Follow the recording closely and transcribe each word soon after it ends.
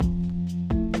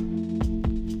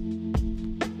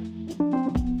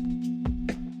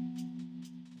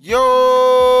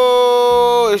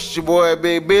Yo, it's your boy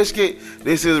Big Biscuit.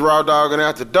 This is Raw Dogging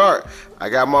After Dark. I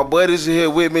got my buddies here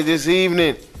with me this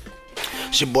evening.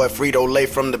 It's your boy Frito Lay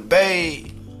from the Bay.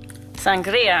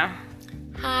 Sangria.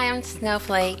 Hi, I'm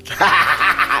Snowflake. We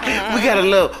got a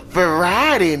little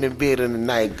variety in the building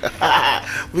tonight.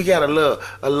 We got a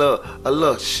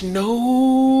little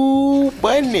snow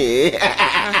bunny.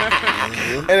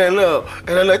 and a little. We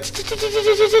got a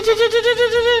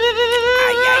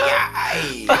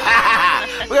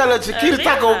little Chiquita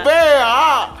Taco Bell,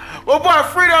 huh? Well, boy,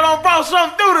 Frito done brought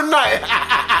something through tonight.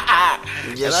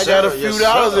 Yes, and I sir, got a few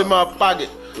dollars in my pocket.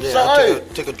 Yeah, So, I hey,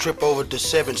 took a trip over to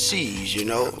Seven Seas, you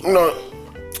know.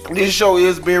 This show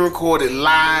is being recorded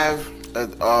live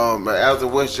at the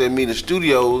Western Media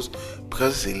Studios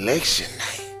because it's election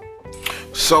night.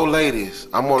 So, ladies,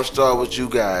 I'm going to start with you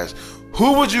guys.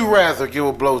 Who would you rather give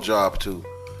a blowjob to,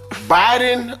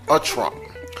 Biden or Trump?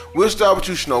 We'll start with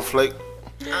you, Snowflake.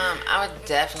 I would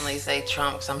definitely say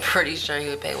Trump because I'm pretty sure he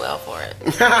would pay well for it.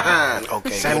 Okay,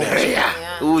 Sangria. Yeah.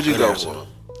 Who would you Good go answer. for?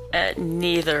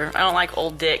 Neither. I don't like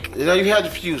old dick. You know, you had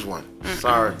to choose one.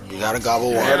 Sorry. You gotta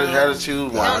gobble You one. had to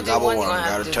choose one. Gotta do gobble one, one. you're gonna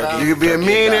Gotta have to do turkey. both. You could be a turkey it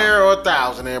millionaire down. or a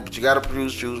thousandaire, but you got to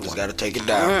choose Just one. gotta take it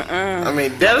down. I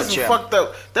mean, that is some Yeah. fucked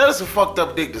up. That is some fucked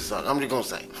up dick to suck. I'm just gonna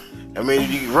say. I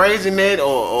mean, you raising it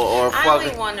or I fucking.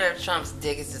 really wonder if Trump's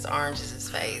dick is as orange as his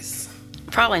face.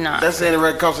 Probably not. That's the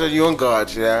red comes to you and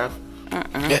God, yeah. You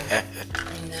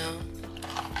know?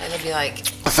 It'd be like,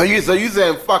 So you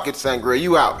saying fuck it, Sangria?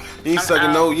 You out? You ain't sucking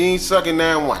out. you ain't sucking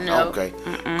down one. Nope. Okay,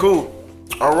 cool.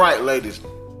 All right, ladies.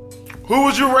 Who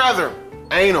would you rather?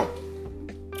 Anal,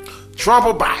 Trump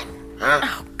or Biden? Huh?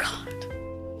 Oh God.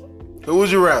 Who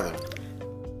would you rather?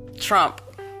 Trump.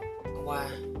 why?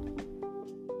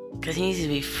 Because he needs to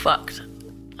be fucked.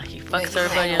 Like he fucks Wait,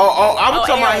 everybody. Oh, I was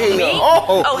talking about hell, him. me?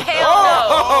 Oh,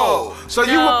 hell no. So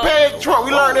you No. were paying Trump.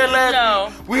 We learned that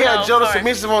last week. We had No, Joe the sorry.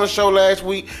 Submissive on the show last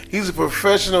week. He's a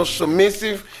professional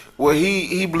submissive where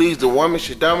he believes the woman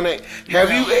should dominate.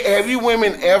 Have you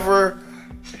women ever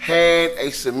had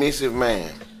a submissive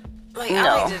man? Like, No.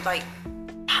 I like to, like,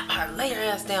 lay your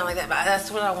ass down like that. But that's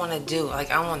what I want to do.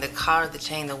 Like, I want the collar, the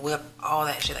chain, the whip, all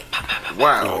that shit. Like, pop, pop, pop.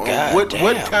 Wow. Oh, God what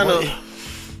damn. kind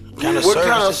of What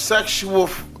kind of sexual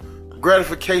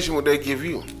gratification would they give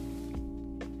you?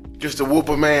 Just to whoop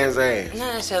a man's ass.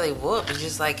 Not necessarily whoop, but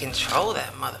just like control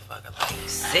that motherfucker. Like, you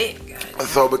sick.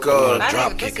 So because I drop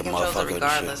think kick pussy a controls motherfucker it and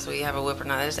regardless whether you have a whip or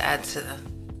not. It just adds to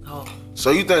the whole. so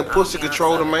you think pussy yeah,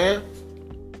 control the so- man?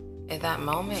 At that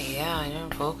moment, yeah, you're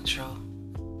in full control.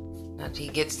 After he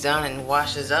gets done and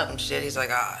washes up and shit, he's like,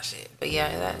 ah, shit. But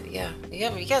yeah,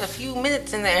 you got a few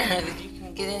minutes in there that you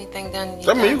can get anything done.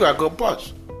 That mean you got good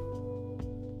puss.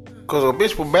 Cause a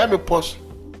bitch with baby puss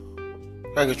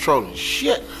ain't controlling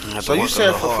shit. have So to you work a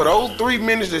saying little for those 3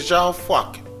 minutes that y'all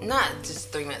fucking. Not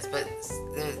just 3 minutes, but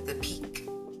the peak.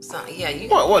 So yeah, you.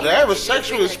 What the average you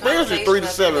sexual bring the experience is 3 to conversation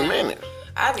 7 up there. minutes.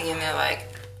 I be in there like,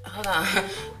 hold on,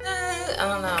 I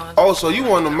don't know. Oh, so you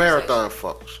one of the marathon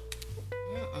fucks.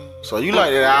 So you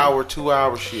like that hour, 2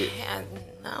 hour shit. Yeah,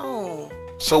 no.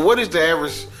 So what is the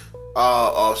average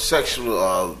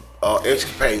sexual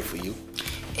escapade for you?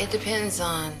 It depends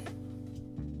on.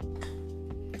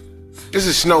 This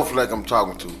is Snowflake I'm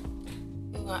talking to.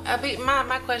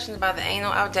 My question about the anal,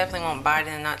 I would definitely want Biden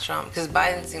and not Trump because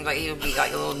Biden seems like he would be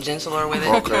like a little gentler with it.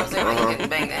 Okay, You know what I'm saying? Like, uh-huh. he couldn't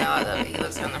bang the hell out of it. He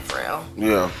looks kind of frail.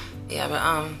 Yeah. Yeah, but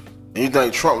And you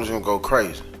think Trump was gonna go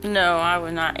crazy? No, I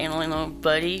would not anal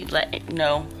nobody.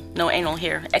 No anal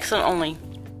here. Excellent only.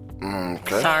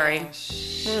 Okay. Sorry.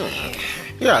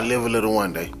 Yeah, I live a little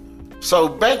one day. So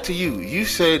back to you. You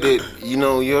said that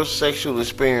your sexual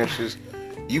experiences,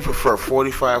 you prefer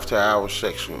 45 to hour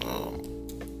sexual.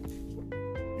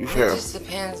 You've it had. just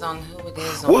depends on who it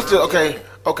is. What's the around you.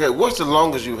 okay? What's the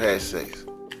longest you had sex?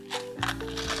 One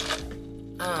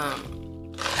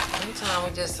time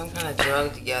we did some kind of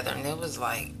drug together, and it was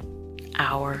like,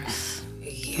 Hours.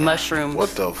 yeah. Mushrooms. What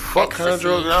the fuck kind of Ecstasy.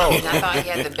 drug? Oh, And I thought he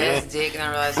had the best dick, and I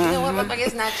realized, you know what, motherfucker,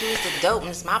 it's not you, it's the dope, and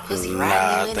it's my pussy Nah, right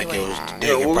I in think anyway. it was the yeah. dick.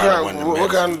 It What probably wasn't the what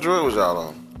best. kind of drug was y'all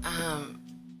on?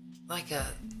 Like a,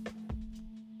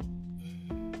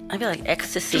 I feel like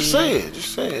ecstasy. Just say it.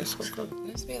 Just say it. It's okay.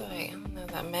 let's be like, I don't know,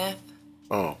 that meth.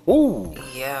 Oh, ooh,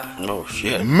 Yeah. Oh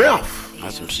shit. meth.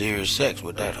 That's some serious sex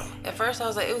with that. At first, I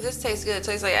was like, "Ooh, this tastes good. It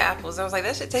tastes like apples." I was like,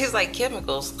 "That shit tastes like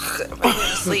chemicals." I've been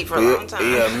to sleep for a long time.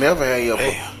 Yeah, meth had your.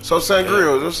 Damn. So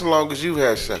Sangria, what's the longest you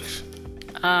had sex?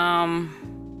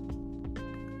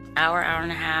 Hour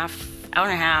and a half. Hour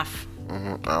and a half. I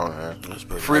don't have. That's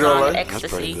pretty Frito Long Lay? ecstasy.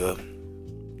 That's pretty good.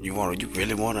 You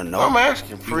really want to know? I'm asking,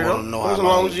 You want Frito. to know What's how the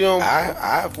longest you on?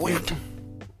 I've went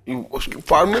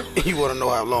Pardon me? You want to know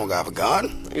how long I've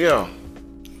gone? Yeah.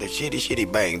 The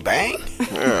shitty bang bang.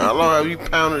 Yeah. How long have you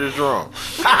pounded this drum?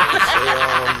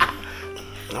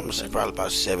 I'm gonna say probably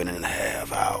about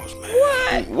 7.5 hours,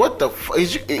 man. What the fuck?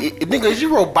 Nigga, is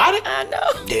you robotic? I know.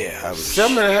 Yeah, I was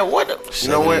 7.5. What? You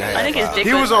know what? I think his dick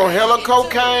He was on hella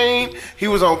cocaine. He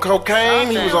was on cocaine.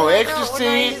 He was on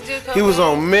ecstasy. He was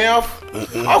on meth.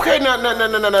 Okay, no.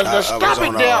 Stop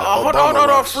it there. Hold on,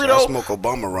 I Frito. smoke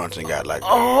Obama runs and got like.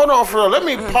 Hold on, Frito. Let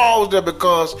me pause there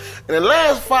because in the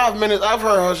last 5 minutes, I've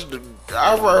heard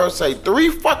her say 3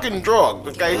 fucking drugs.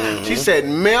 Okay, she said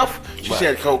meth. She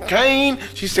said cocaine.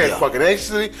 She said fucking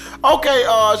ecstasy. Okay,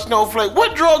 Snowflake.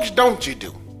 What drugs don't you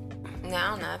do?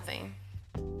 No, nothing.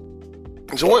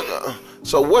 So what?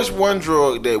 So what's one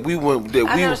drug that we went?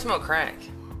 I never smoked crack.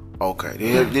 Okay.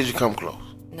 Did you come close?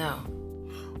 No.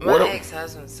 My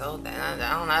ex-husband sold that.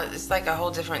 I don't know. It's like a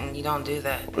whole different. You don't do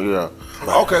that. Yeah.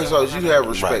 Okay, so you have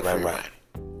respect for right.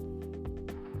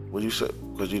 What you said?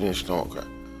 Because you didn't smoke. Okay.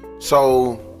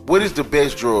 So what is the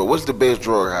best drug? What's the best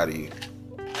drug out of you?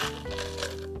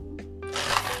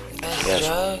 Best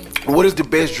drug? What is the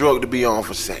best drug to be on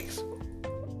for sex?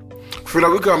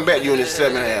 Frito, we come back to you in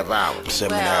 7.5 hours.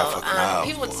 7.5 fucking hours.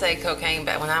 People would say cocaine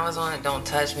back when I was on it. Don't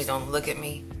touch me. Don't look at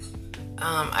me.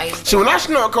 I used to. See, when I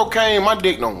snort cocaine, my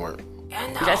dick don't work. I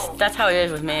know. That's how it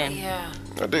is with men. Yeah.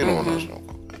 My dick don't want to snort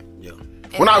cocaine. Yeah.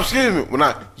 When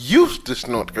I used to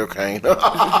snort cocaine,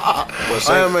 I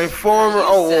am a former.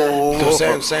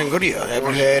 Sangria. Have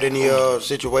you had any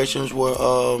situations where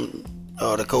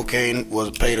the cocaine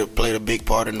played a big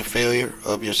part in the failure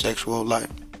of your sexual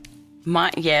life?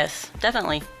 Yes,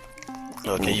 definitely.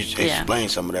 Can you explain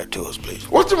some of that to us, please?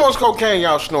 What's the most cocaine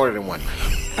y'all snorted in one night?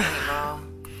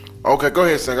 Okay, go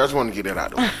ahead, Sang. I just want to get that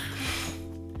out of the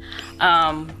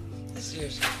way.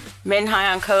 Men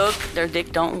high on coke, their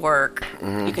dick don't work.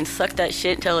 You can suck that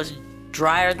shit until it's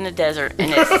drier than the desert,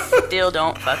 and it still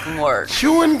don't fucking work.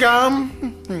 Chewing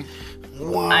gum.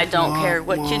 I don't care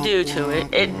what you do to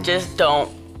it, it just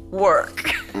don't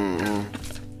work.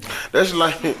 That's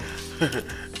like.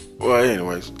 Well,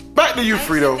 anyways, back to you,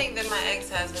 Frito. I think that my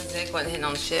ex-husband's dick wasn't hitting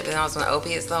on shit, but I was on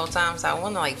opiates the whole time, so I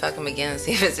want to fuck him again and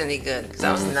see if it's any good. Because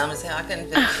I was numb as hell. I couldn't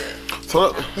finish it.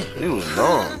 So he was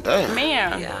numb. Damn.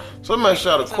 Man. Yeah. So let me ask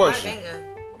y'all a question.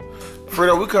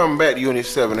 Frito, we coming back to you in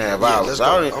these 7.5 hours.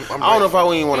 I don't know if I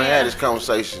even want to have this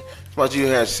conversation. It's about you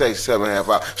had sex 7.5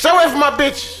 hours. Stay away from my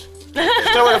bitches.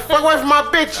 Fuck away from my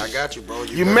bitches. I got you, bro.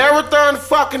 You marathon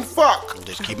fucking fuck.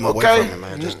 Just keep them away from me,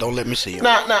 man. Just don't let me see them.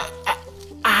 Now,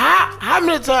 how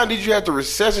many times did you have to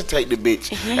resuscitate the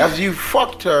bitch after you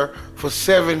fucked her for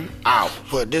 7 hours?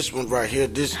 But this one right here,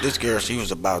 this girl, she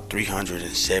was about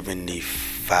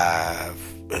 375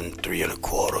 and 3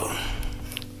 1/4.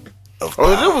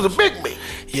 That was a big bitch.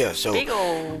 Yeah, so. Big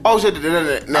old. Oh, so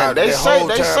now they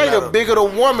say the bigger the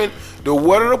woman, the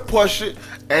wetter the pussy,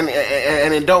 and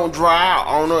it don't dry out.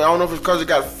 I don't know if it's because it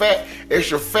got fat,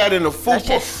 extra fat in the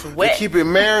fupa to keep it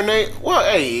marinate. Well,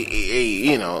 hey,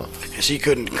 you know. She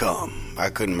couldn't come. I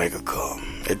couldn't make her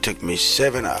come. It took me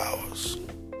 7 hours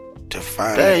to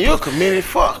find. Damn, you're a committed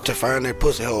fuck. To find that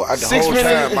pussy hole. The whole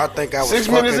time I think I was 6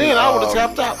 fucking, minutes in, I would have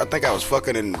tapped out. I think I was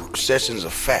fucking in sessions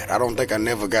of fat. I don't think I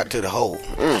never got to the hole.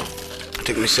 It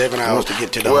took me 7 hours to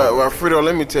get to the hole. Well, Frito,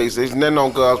 let me tell you, there's nothing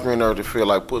on God's green earth to feel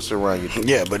like pussy around you.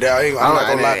 Yeah, but I'm not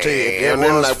gonna lie to you. If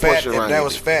that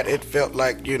was fat, it felt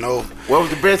like, you know. What was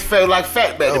the best fat like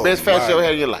fat back? The best fat you ever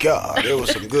had in your life? God, there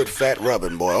was some good fat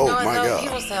rubbing, boy. Oh my God.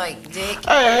 People say like dick.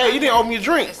 Hey, you didn't open your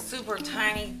drink. A super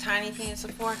tiny penis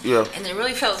support. Yeah. And it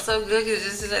really felt so good because it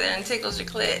just sits there and tickles your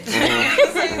clit. So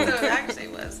it actually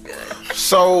was good.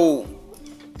 So,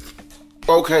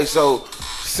 okay, so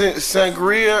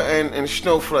Sangria and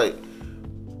Snowflake,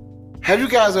 have you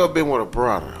guys ever been with a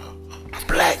brother, a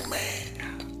black man?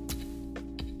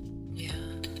 Yeah.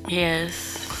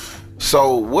 Yes.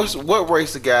 So what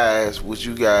race of guys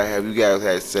have you guys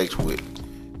had sex with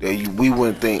that we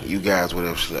wouldn't think you guys would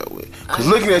have slept with? Because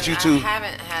looking at you two, I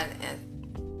haven't had.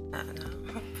 No.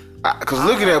 Because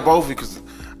looking at both of you, because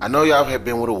I know y'all have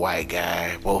been with a white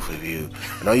guy, both of you.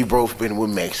 I know you both been with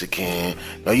Mexican.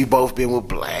 I know you both been with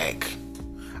black.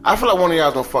 I feel like one of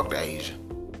y'all gonna fuck the Asian.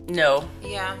 No.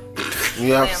 Yeah.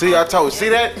 Yeah. See, I told you. See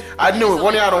that? I knew it.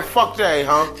 One of y'all don't fuck that,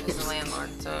 huh? He's a landlord,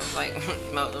 so it's like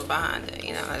motive behind it.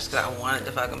 You know, just because I wanted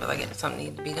to fuck him, but like something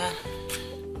needed to be done.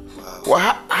 Well,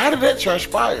 how did that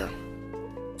transpire?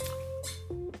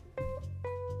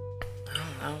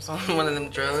 I was on one of them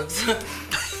drugs.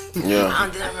 Yeah. I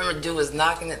remember dude was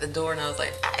knocking at the door, and I was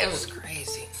like, it was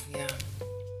crazy. Yeah.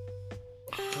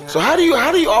 So how do you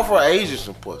offer an Asian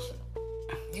some pussy?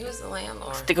 He was the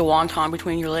landlord. Stick a wonton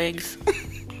between your legs.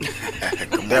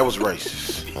 That was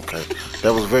racist. Okay.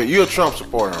 That was you're a Trump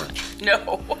supporter, aren't you?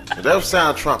 No. That would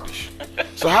sound Trumpish.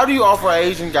 So how do you offer an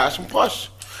Asian guy some push?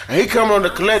 And he coming on to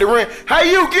collect the rent.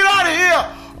 Hey, you, get out of here.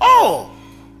 Oh,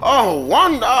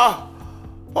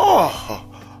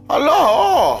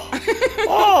 hello,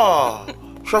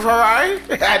 right?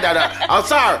 I'm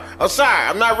sorry.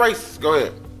 I'm not racist. Go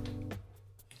ahead.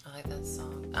 I like that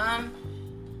song. I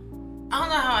don't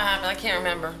know how it happened. I can't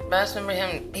remember. But I just remember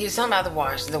him. He was talking about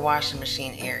the washing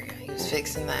machine area. He was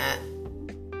fixing that.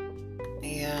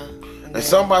 Yeah. And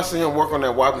somebody seen him work on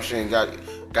that washing machine. Got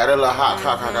that little hot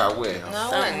cock I got wet.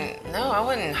 I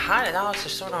wasn't hot at all. I was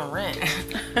just short on rent.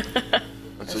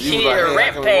 So you was like, hey,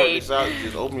 I can work this out. You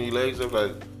just open your legs up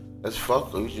like, let's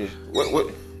fuck. Or you just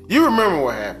what? You remember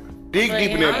what happened? Dig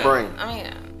deep in that brain. I mean,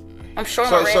 I'm sure.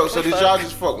 So did y'all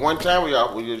just fuck one time, or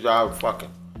y'all fucking?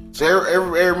 So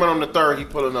every month on the third, he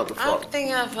pulling up the fuck. I'm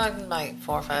thinking I fucked like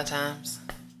 4 or 5 times.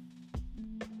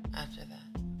 After that,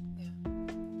 yeah.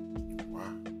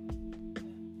 Wow.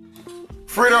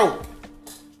 Frito.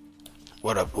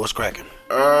 What up? What's cracking?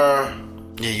 Yeah,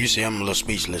 you see, I'm a little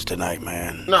speechless tonight,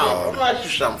 man. No, I'm gonna ask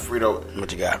you something, Frito.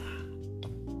 What you got?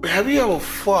 Have you ever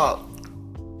fucked?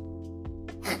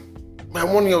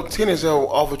 Man, one of your tenants ever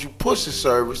offered you pussy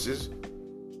services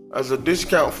as a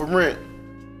discount for rent?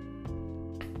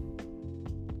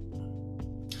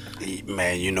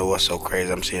 Man, you know what's so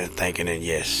crazy? I'm sitting thinking, and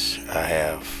yes, I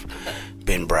have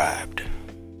been bribed.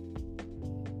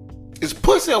 Is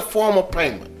pussy a form of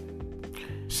payment?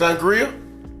 Sangria?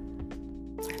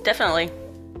 Definitely.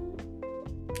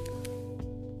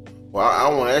 Well, I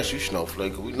don't want to ask you,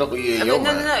 Snowflake, because we know you're in your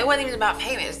mind. No, it wasn't even about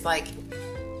payment. It's like,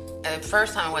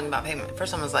 first time it wasn't about payment.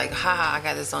 First time it was like, haha, I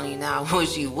got this on you now. I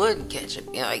wish you would catch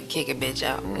it, like kick a bitch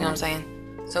out. You know what I'm saying?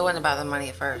 So it wasn't about the money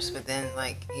at first, but then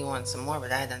like he wanted some more,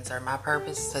 but I hadn't served my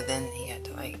purpose, so then he had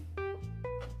to like,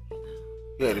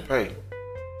 You had to pay.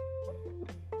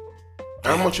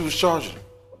 How much you was charging?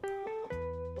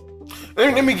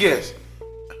 Let me guess.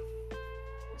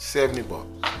 $70.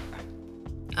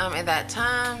 At that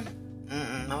time,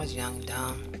 I was young and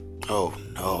dumb. Oh,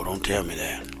 no, don't tell me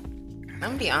that. I'm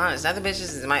gonna be honest, other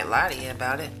bitches might lie to you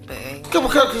about it, but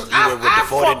Because I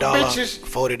fuck bitches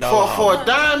 $40 for a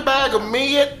dime bag of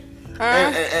meat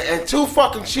and 2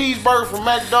 fucking cheeseburgers from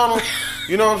McDonald's.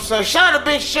 You know what I'm saying? Shout out to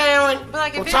Big Sharon But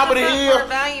like on if top of the for hill. a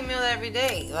value meal every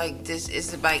day, like this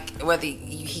is like whether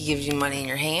he gives you money in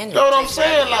your hand. You know what I'm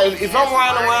saying? Like if I'm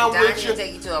riding around with you,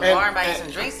 take you to a bar and buy you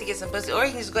some drinks to get some pussy, or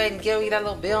you can just go ahead and give you that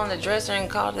little bill on the dresser and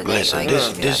call it a day. Listen,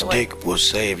 this dick will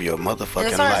save your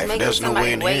motherfucking life. There's no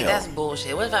way in hell. That's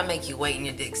bullshit. What if I make you wait and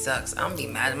your dick sucks? I'm gonna be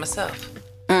mad at myself.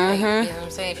 Like, you know what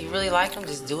I'm saying? If you really like them,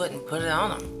 just do it and put it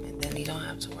on them. Then you don't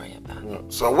have to worry about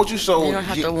it. So what you sold? You don't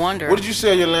have to wonder. What did you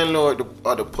sell your landlord to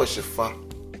push it for?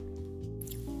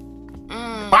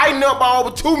 Biting up by over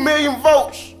 2 million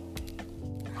votes.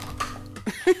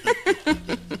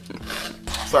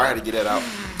 Sorry, I had to get that out.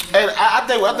 And I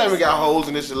think we got holes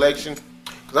in this election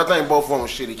because I think both of them are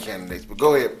shitty candidates. But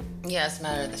go ahead. Yeah, it's a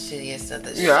matter of the shittiest of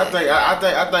the shit. Yeah, I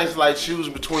think it's like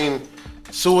choosing between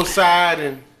suicide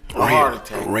and a heart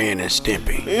attack. Ren and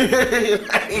Stimpy.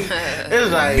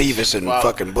 It's like Beavis and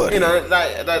fucking Buddy. You know,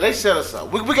 like they set us up.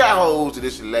 We got holes in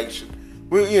this election.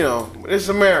 It's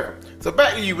America. So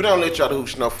back to you, but I don't let y'all do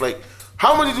Snowflake.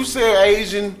 How much did you say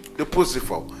Asian the pussy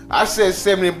for? I said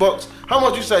 $70. How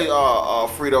much you say,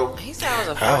 Frito? He said it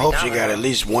was a $40. I hope she got at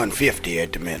least $150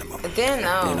 at the minimum. But then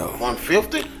no.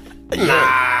 $150?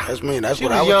 Yeah, that's she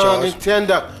what I was would young charge. and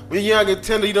tender. When you're young and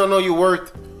tender, you don't know your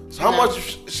worth. So how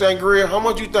much, Sangria, how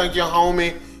much you think your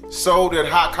homie sold that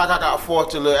hot cock I got for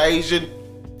to the Asian?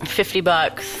 $50.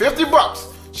 $50.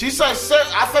 She say, I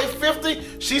say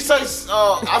 50. She say,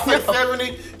 I say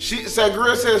 70.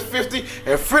 Sangria says 50,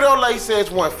 and Frito Lay says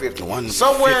 150.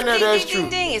 Somewhere in there, that's true.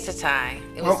 Ding, it's a tie.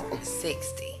 It was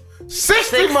 60.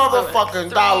 60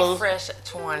 motherfucking dollars. Fresh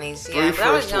 20s. Yeah, but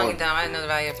I was young and dumb. I didn't know the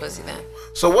value of pussy then.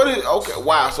 So what is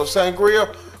wow? So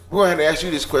Sangria, we're gonna have to ask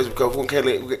you this question because we can't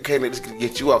let this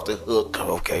get you off the hook.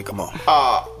 Okay, come on.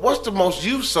 What's the most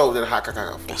you sold at hot cock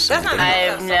for? That's not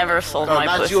I've never sold my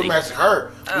not pussy. you, I'm asking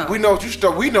her. We know what you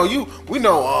start. We know you. We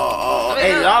know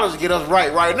 $80 to get us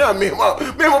right now. Me and my boy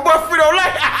Frito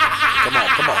Lay. Come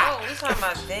on. Oh, we talking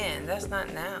about then. That's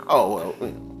not now. Oh well.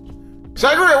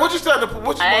 Sangria, what you starting to?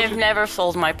 I've never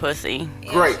sold my pussy.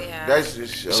 Great. Yeah. That's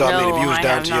just. So I mean, if you was I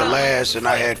down have to your not. last and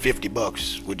I had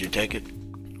 $50, would you take it?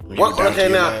 What? Okay,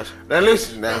 now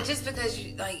listen now. But just because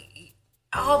you like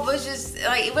all bitches,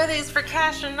 like whether it's for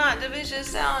cash or not, the bitch is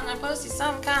selling their pussy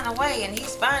some kind of way, and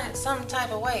he's buying it some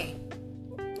type of way.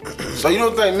 So you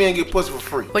don't think men get pussy for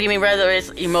free? What do you mean, whether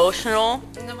it's emotional?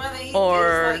 And whether he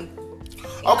Or- is, like,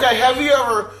 Okay, have you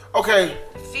ever? Okay,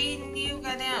 Feeding you,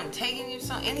 goddamn, taking you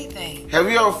some anything. have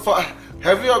you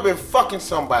ever been fucking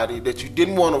somebody that you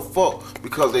didn't want to fuck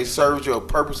because they served you a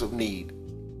purpose of need?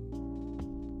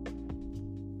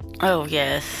 Oh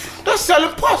yes. That's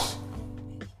selling pussy.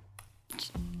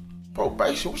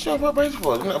 Probation. What's your probation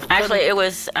for? Isn't that for Actually, cutting? it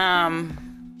was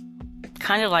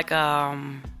kind of like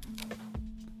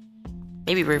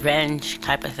maybe revenge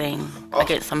type of thing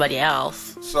against somebody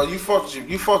else. So you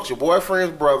fucked your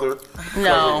boyfriend's brother.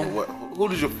 No. Who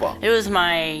did you fuck? It was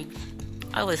I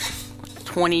was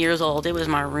 20 years old. It was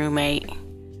my roommate.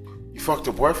 You fucked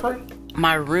your boyfriend?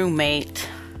 My roommate.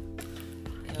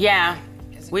 Yeah.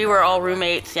 We were all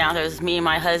roommates. Yeah, there was me and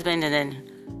my husband, and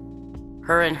then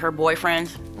her and her boyfriend.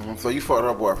 Mm-hmm. So you fucked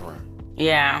her boyfriend.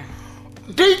 Yeah.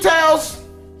 Details.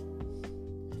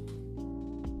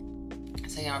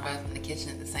 So y'all were both in the kitchen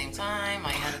at the same time.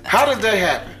 Like, How did that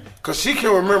happen? Cause she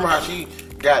can remember how she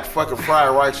got fucking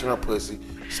fried rice in her pussy.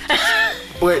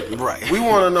 But Right. we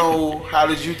want to know, how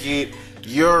did you get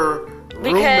your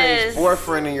roommate's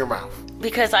boyfriend in your mouth?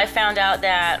 Because I found out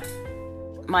that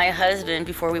my husband,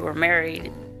 before we were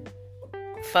married,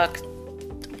 fucked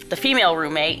the female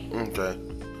roommate. Okay.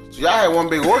 So y'all had one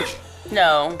big orgy.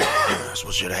 No, That's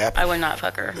what should have happened. I would not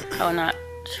fuck her. I would not.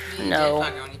 you No. did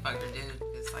fuck her when you fucked her,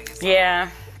 dude. It's like it's Yeah.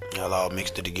 Y'all all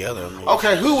mixed it together. I mean,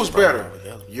 Okay, who was better?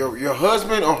 Your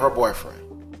husband or her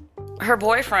boyfriend? Her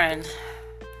boyfriend.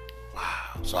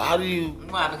 So how do you?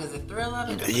 Why? Because the thrill of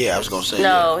it. Yeah, I was gonna say.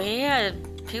 No,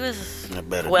 he was A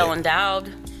better well dick.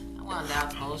 endowed. I want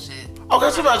that bullshit. Okay,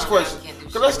 let's ask a question. Can't do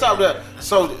Cause let's shit. stop that.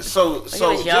 So was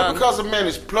just young. because a man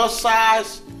is plus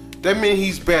size, that means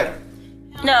he's better.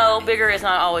 No, bigger is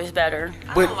not always better.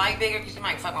 I But- don't like bigger because you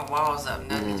might fuck my walls up.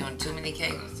 Not be doing too many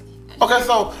cakes. Okay,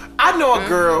 so I know a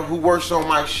girl who works on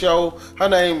my show. Her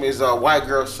name is White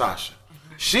Girl Sasha.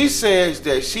 She says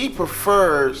that she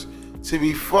prefers to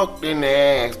be fucked in the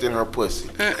ass than her pussy.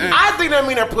 I think that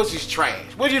means her pussy's trash.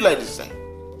 What do you ladies say?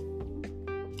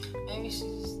 Maybe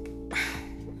she's.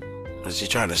 Is she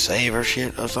trying to save her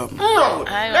shit or something? No, I don't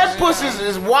that know. pussy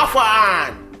is waffle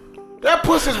iron. That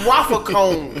pussy's waffle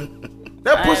cone.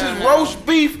 That pussy's don't know. roast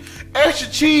beef, extra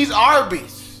cheese,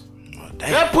 Arby's. Oh,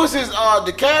 damn. That pussy's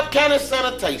DeKalb County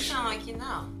Sanitation. Sound like you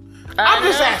know. I'm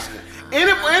just asking. Any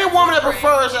woman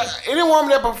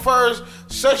that prefers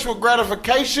sexual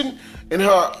gratification in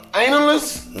her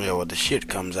analus, Yeah, well, the shit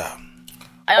comes out.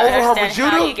 I don't Over her understand how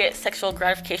vagina? you get sexual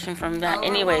gratification from that. Well,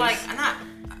 Anyways, like, I'm not.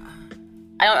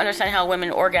 I don't understand how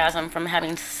women orgasm from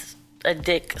having a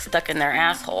dick stuck in their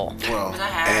asshole. well, I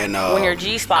have. And When your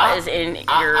G spot is in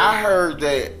your. I heard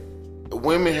that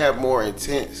women have more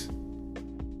intense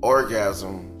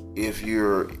orgasm if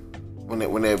you're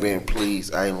when they're being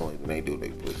pleased anally when they do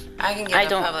their pussy. I can I give a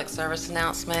don't- public service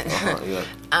announcement.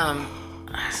 Yeah.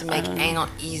 To make anal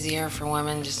easier for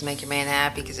women, just to make your man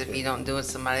happy. Because if you don't do it,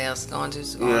 somebody else is going to.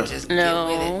 So go and just get with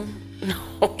No. it.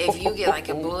 No. If you get like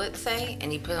a bullet, say,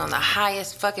 and you put it on the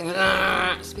highest fucking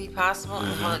speed possible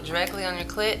and hold it directly on your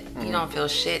clit, you don't feel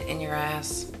shit in your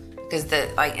ass. Because the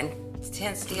like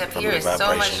intensity up here is so much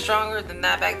vibration. stronger than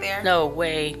that back there. No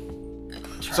way.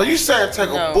 So you saying take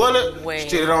a No bullet, way.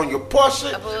 stick it on your pussy,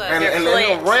 A bullet. and Your let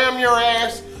him clit. ram your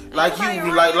ass like you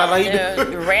You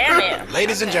ram it.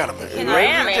 ladies and gentlemen,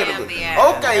 Ram it.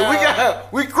 Okay,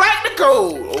 we cracked the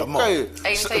code. Come on. Okay.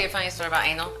 I can tell you a funny story about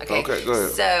anal. Okay, Okay, go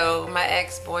ahead. So my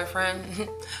ex-boyfriend.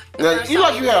 the Now, first you time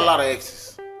like we you had a did- lot of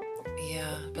exes. Yeah,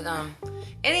 but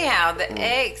anyhow, the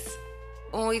ex,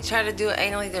 when we tried to do it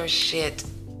anally, there was shit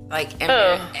like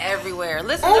everywhere.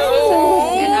 Listen to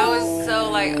Oh. this, and I was so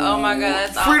like, oh my god,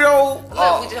 that's awful.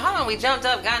 Frito. We jumped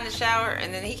up, got in the shower,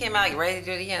 and then he came out like ready to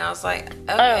do it again. I was like,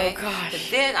 okay. Oh, gosh. But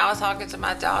then I was talking to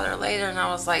my daughter later, and I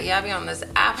was like, yeah, I be on this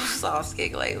applesauce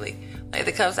kick lately. Like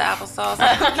the cups of applesauce.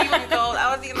 I keep them cold.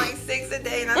 I was eating like 6 a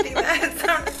day, and I think that had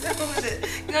something to do with it.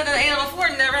 You know, the anal before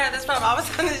never had this problem. I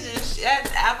was on this just shit,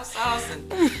 applesauce,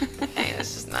 and hey,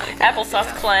 it's just not a good Applesauce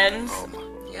idea. cleanse.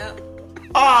 Yep.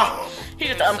 He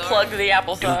just unplugged the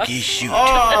applesauce. dookie shoot.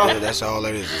 Oh. Yeah, that's all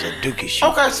that is a dookie shoot.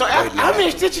 Okay, so Right how now.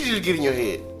 many stitches did you get in your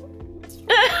head?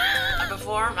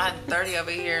 Before, I had 30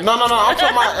 over here. No. I'm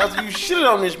talking about after you shitted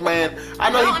on this man. I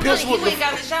know No, he I'm pissed telling you, with he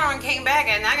went got in the shower and came back,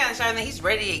 and I got in the shower, and then he's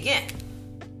ready again.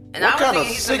 And What I was kind of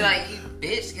thinking he's gonna be sick- like, you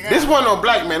bitch, get out. This wasn't no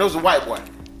black man. It was a white boy.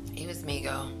 He was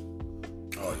Migo.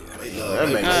 They That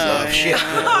makes love sense. shit.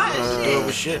 They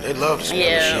love shit. They love the smell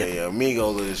Yeah. of shit. Yeah,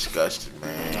 amigos are disgusting,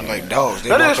 man. I'm like dogs. They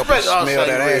No walk up and disrespect us, smell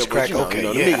that like, ass but crack. you know, Okay, you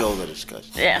know, yeah. the Migos are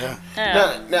disgusting. Yeah.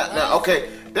 Now,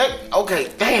 okay,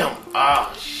 damn.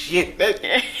 Ah, shit. That,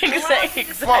 Exactly.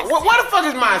 fuck, why the fuck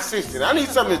is my assistant? I need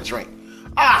something to drink.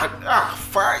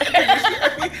 Fuck.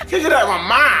 Can't get out of my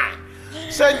mind.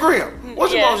 Sangria,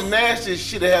 what's Yes. the most nastiest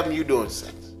shit that happened to you doing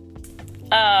sex?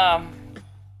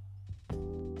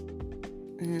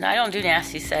 I don't do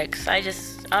nasty sex.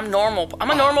 I'm normal.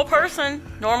 I'm a normal person.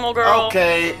 Normal girl.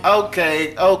 Okay.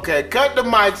 Cut the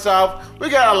mics off. We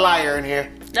got a liar in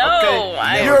here. No,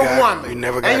 I- You're Never a got- woman. you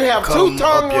never and you got have cum two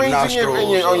tongue up your rings on nostrils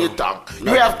your or tongue. You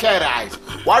nothing. have cat eyes.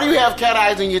 Why do you have cat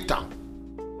eyes in your tongue?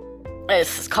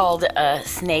 It's called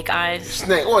snake eyes.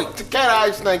 Snake. Wait, cat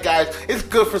eyes, snake eyes. It's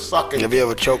good for sucking. Have you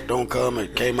ever choked on cum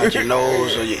and came out your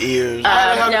nose or your ears?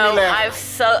 How do you No,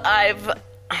 laugh? I've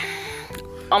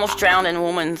almost drowned in a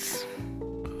woman's.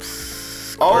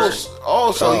 So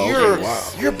okay, wow.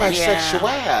 you're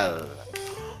bisexual.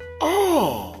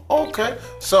 Oh, okay.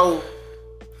 So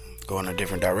Going a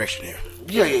different direction here.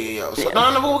 yeah. So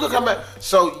no, we're gonna come back.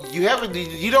 So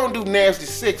you don't do nasty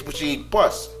sex, but you eat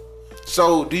pus.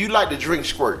 So do you like to drink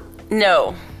squirt?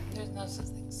 No. There's no such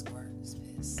thing as squirt. It's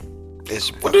piss.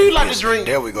 It's What do you like piss. to drink?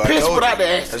 There we go. I Piss told without you. the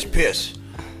acid. That's piss.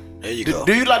 There you go.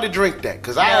 Do you like to drink that?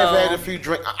 Because I have No. had a few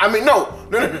drinks. I mean, no.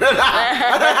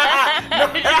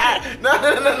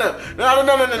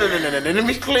 Let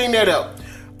me clean that up.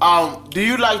 Do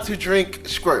you like to drink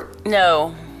squirt?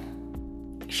 No.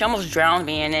 She almost drowned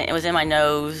me in it. It was in my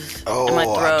nose, Oh, in my I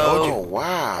throat. told you. Oh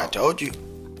wow. I told you.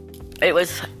 It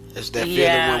was. It's that feeling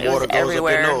Yeah, when it was water goes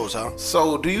everywhere. up your nose, huh?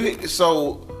 So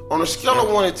on a scale of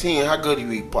 1 to 10, how good do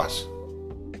you eat pus?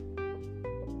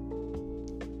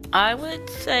 I would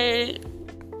say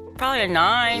probably a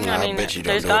 9. Nah, I I mean, bet you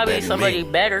don't there's do it gotta better be than somebody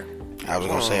me. better. I was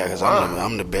gonna say because wow.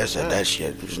 I'm the best at that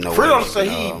shit. There's no Fredo way. say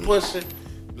he eat pussy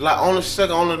like on the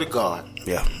second only to God.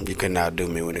 Yeah, you could not do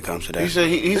me when it comes to that. He said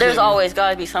he There's said, always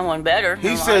gotta be someone better.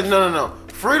 He said no.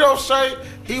 Fredo say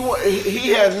he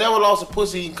has never lost a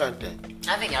pussy eating contest.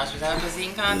 I think y'all should have a pussy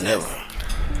eating contest.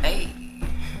 Never. Hey.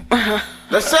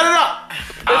 Let's set it up.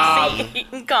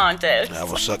 Eating contest. I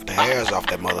will suck the hairs off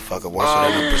that motherfucker once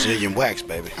it ain't no Brazilian wax,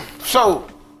 baby. So,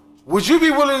 would you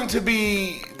be willing to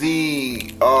be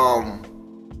the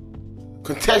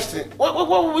contestant? What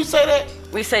would we say that?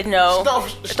 We said no.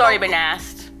 It's Snow- already been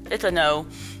asked. It's a no.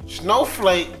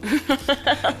 Snowflake.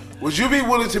 Would you be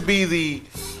willing to be the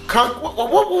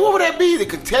what would that be? The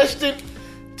contestant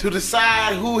to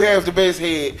decide who has the best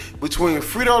head between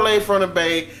Frito-Lay from the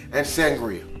Bay and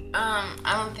Sangria? I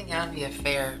don't think I'd be a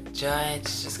fair judge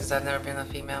just because I've never been a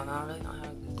female and I really don't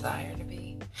have a desire to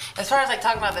be. As far as like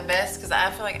talking about the best, because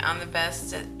I feel like I'm the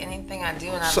best at anything I do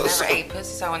and I've never ate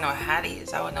pussy, so I wouldn't know how to eat it,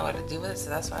 so I wouldn't know what to do with it, so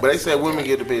that's why. But they said women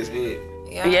get the best head.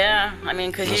 Yeah, I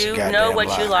mean, because That's a you goddamn know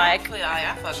what you lie. like.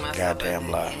 I fuck myself Goddamn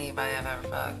with lie. anybody I've ever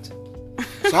fucked.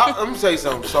 So let me say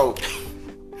something. So,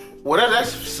 well, that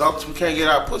sucks. We can't get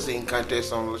our pussy in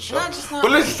contest on the show. No, just not-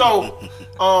 But listen, so,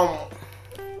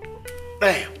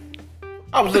 damn,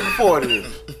 I was looking forward to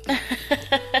this.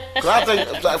 'Cause I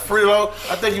think, like Frito,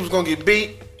 I think he was gonna get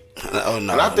beat, Oh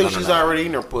no. and I think no, she's no. already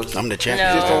eating her pussy. I'm the champ. She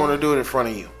just No. don't want to do it in front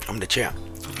of you. I'm the champ.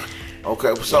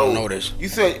 Okay, so don't know this. you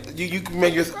said you can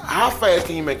make your. How fast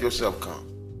can you make yourself come?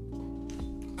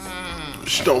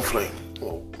 Snowflake.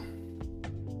 Whoa.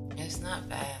 It's not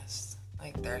fast.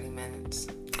 Like 30 minutes.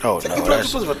 Oh You no, play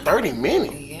that's pussy for 30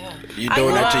 minutes. Yeah. you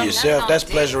doing that to yourself. That's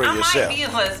pleasuring yourself. I might be a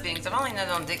lesbian because I've only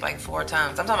nutted on dick like 4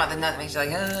 times. I'm talking about the nut that makes you like,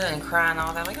 and cry and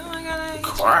all that. Like, oh my god, I hate you.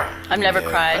 Cry. I've never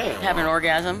cried Damn. having an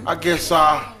orgasm. I guess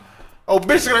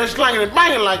bitches ain't slanging and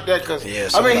banging like that because Yeah,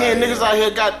 I been hearing somebody, niggas out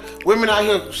here got women out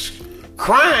here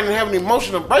crying and having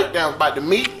emotional breakdowns about the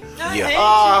meat. I Yeah.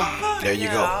 hate you. There you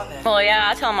Yeah, go. all that. Well, yeah,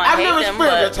 I tell them I I've hate never them,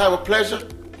 experienced that but type of pleasure.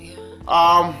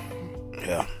 Yeah.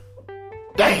 Yeah,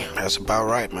 Damn, that's about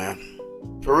right, man.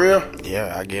 for real?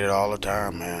 Yeah, I get it all the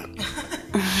time, man.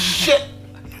 Shit,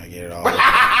 I get it all the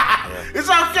time. it's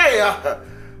okay.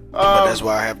 But that's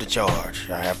why I have to charge.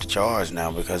 I have to charge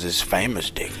now because it's famous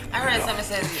dick. I heard somebody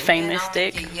says Famous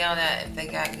dick. Get yelled at if they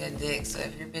got good dick. So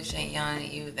if your bitch ain't yelling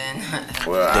at you, then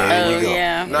Well, There oh you go.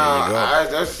 yeah, nah, you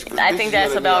go. I think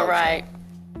that's about right.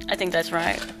 I think that's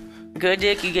right. Good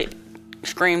dick, you get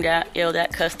screamed at, yelled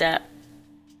at, cussed at,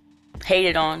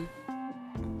 hated on.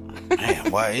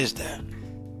 Man, why is that?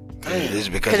 Is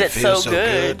it because 'Cause it it's feels so so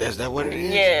good. good? Is that what it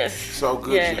is? Yes. So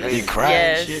good. Yes. You hate You it. cry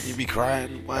Yes. and shit. You be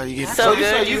crying while you get So you good,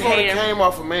 said you you've only hate him. came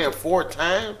off a man 4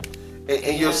 times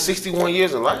in your 61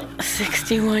 years of life?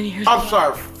 61 years. I'm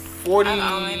sorry, 40.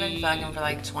 I've only been fucking for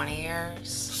like 20 years.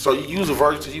 So you was a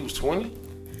virgin till you was 20?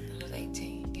 I was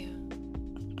 18,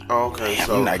 yeah. Oh, okay, Damn,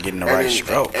 so you're not getting the and right in-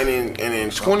 stroke. And in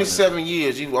 27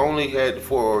 years, you only had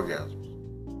 4 orgasms.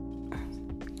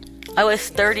 I was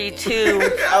 32.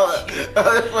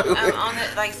 I'm on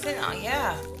it, like sitting on,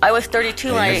 yeah. I was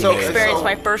 32 when I So- experienced so-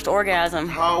 my first orgasm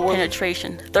How old was you?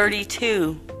 penetration.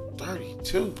 32.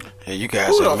 32. Yeah, you guys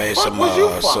Who have the made fuck was you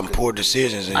fucking? some poor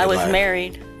decisions in I your was life.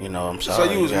 married. You know, I'm sorry.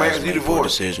 So you was guys married, made you poor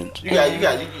divorced. decisions. You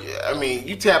I mean,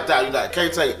 you tapped out. You like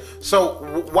can't take it.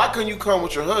 So why couldn't you come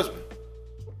with your husband?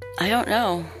 I don't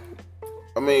know.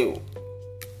 I mean,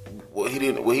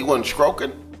 he wasn't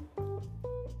stroking.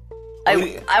 I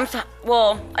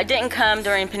didn't come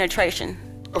during penetration.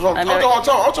 I'm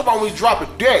talking about when he's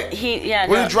dropping dick.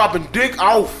 When he's dropping dick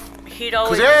off. He'd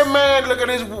always. Cause every man look at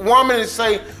this woman and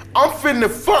say, "I'm finna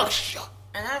fuck you."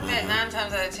 And I bet 9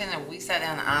 times out of 10, if we sat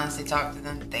down and honestly talked to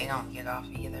them, they don't get off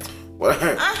either. Well,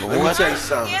 let me tell you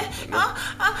something.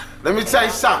 Let me tell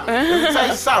you something.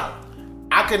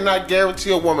 I cannot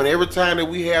guarantee a woman every time that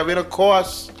we have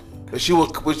intercourse that she will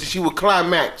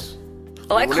climax.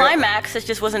 Well, I climax. It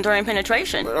just wasn't during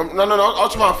penetration. No. I'm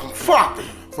talking about from fucking.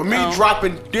 For me,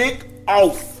 dropping dick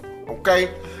off. Okay?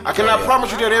 I cannot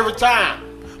promise you that every time.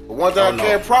 But one thing I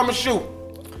can promise you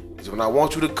is when I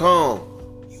want you to come,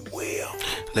 you will.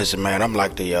 Listen, man, I'm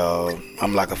like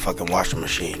a fucking washing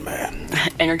machine, man.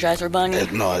 Energizer bunny.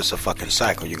 No, it's a fucking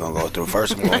cycle you're gonna go through.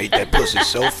 First, I'm gonna eat that pussy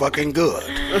so fucking good.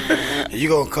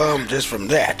 You're gonna come just from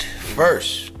that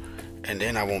first, and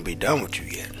then I won't be done with you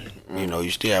yet. You know,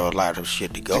 you still have a lot of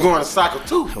shit to go. You're going to cycle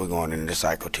too. We're going into the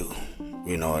cycle too.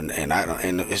 You know, and I don't,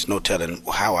 and it's no telling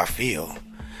how I feel.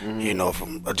 You know,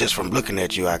 from looking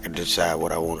at you, I can decide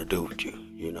what I want to do with you.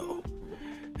 You know,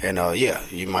 and yeah,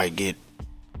 you might get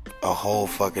a whole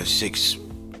fucking 6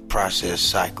 process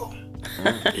cycle.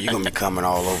 You're gonna be coming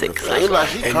all over the place,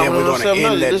 and then we're gonna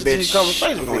end that bitch.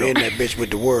 We're gonna end that bitch with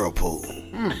the whirlpool.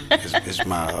 It's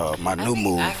my new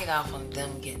move. I get off on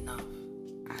them getting off.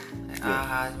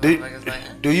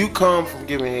 Do you come from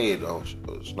giving head,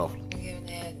 Snowflake? Giving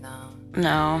head, no.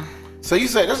 No. So you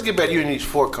say, let's get back to you in these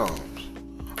 4 combs.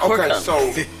 Four Okay, combs. so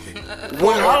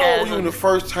how old were you the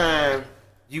first time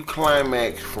you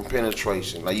climaxed from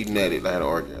penetration? Like you nutted, like had an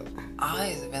orgasm?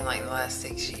 Always have been like the last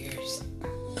 6 years.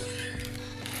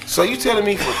 So you telling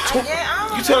me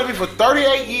for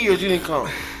 38 years you didn't come?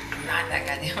 Not that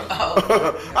goddamn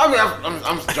old. I mean,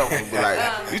 I'm joking, but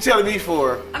like you telling me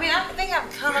for? I mean, I think I'm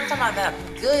talking about that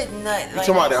good nut. You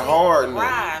talking about that hard nut?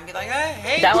 Right, and be like, I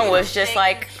hate That you. one was just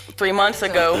like 3 months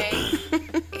ago. Okay.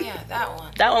 Yeah, that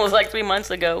one. That one was like 3 months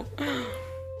ago.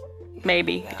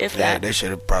 Maybe, if Yeah, that. they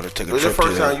should have probably took a Was the trip to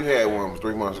first time that. you had one?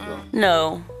 3 months ago.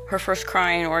 No, her first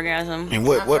crying orgasm. And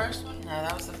My what first one? No,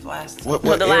 that was the last one.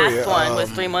 what The area? last one was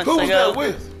 3 months Who was ago. that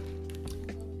with?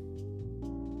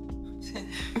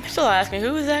 You're still asking,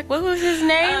 who was that? What was his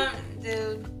name?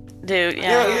 Dude,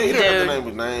 yeah. Yeah, he didn't have to Dude. name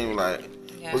his name. Like,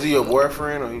 Yeah. was he your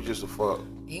boyfriend or he just a fuck?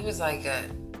 He was like a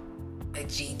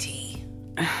GT.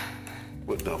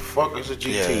 What the fuck is a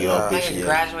GT? Yeah, y'all Like bitch? a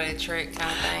graduated trick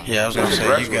kind of thing. Yeah, I was gonna That's say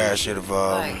you aggressive. guys should have.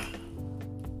 Like,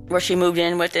 Where she moved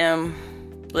in with them,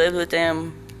 lived with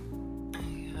them.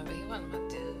 yeah, but he wasn't my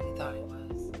dude. He thought he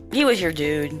was. He was your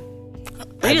dude. When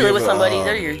Have you you live with ever, somebody,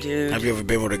 they're your dude. Have you ever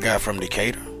been with a guy from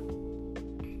Decatur?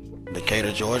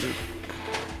 Decatur, Georgia?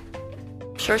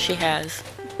 Sure she has.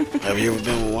 Have you ever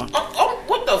been with one?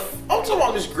 What the? I'm talking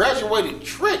about this graduated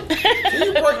trick. Can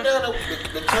you break down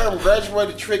the term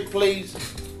graduated trick, please?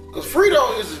 Because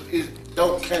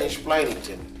Frito can't explain it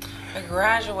to me. A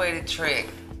graduated trick.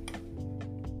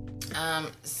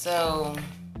 So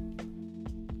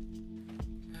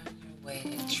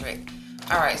graduated trick.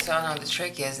 All right, so I know what the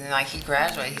trick is, and like he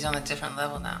graduated, he's on a different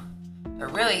level now.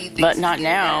 But really, he thinks But he's not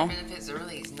getting now. better benefits, but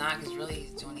really he's not, because really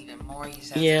he's doing even more. You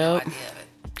just have Yep. no idea of it.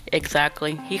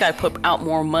 Exactly. He got to put out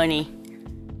more money.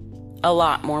 A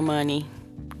lot more money.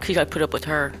 He got to put up with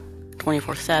her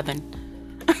 24/7.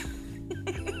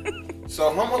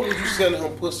 So how much was you selling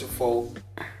him pussy for?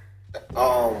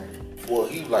 For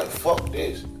he like fuck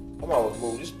this. I'm always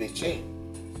move this bitch in.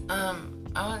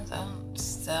 I don't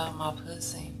sell my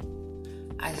pussy.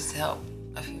 I just help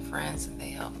a few friends, and they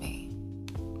help me.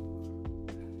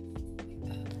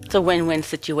 It's a win-win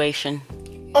situation.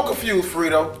 I'm confused,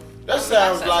 Frito. That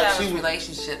sounds like she was.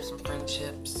 relationships and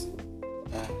friendships.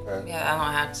 Okay. Yeah, I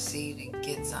don't have to see you to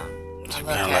get some. I love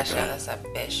kinda cash like out. That's that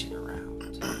best shit around.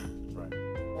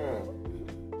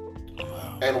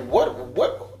 And what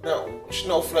now,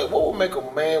 Snowflake? What would make a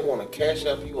man want to cash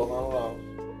out for you $100?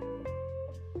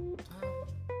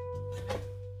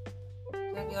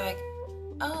 They'd be like,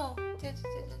 oh.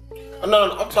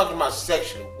 No, I'm talking about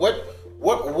sexually. What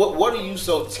are you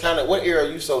so talented? What area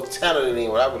are you so talented in?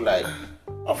 Where I would like,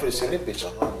 I'm finna send this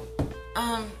bitch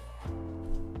 $100.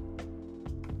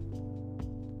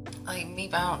 Like me,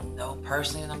 but I don't know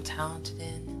personally what I'm talented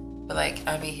in. But like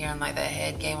I be hearing like that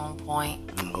head game on point.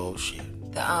 Oh shit.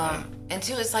 And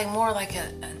two, it's like more like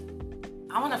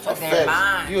I want to fuck A their fantasy.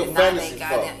 mind. You a not fantasy they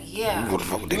goddamn- fuck. Yeah. You gonna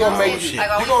fuck with You the gonna make- bullshit. Like,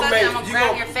 all You of gonna a sudden, make- I'm gonna you grab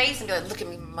gonna- your face and be like, look at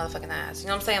me, motherfucking eyes. You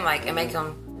know what I'm saying? Like, and make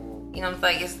them, you know, it's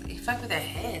like, you fuck with their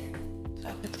head.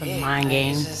 Fuck with The their head. mind Like,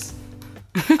 game. it's just,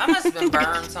 I must have been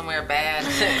burned somewhere bad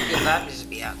because I just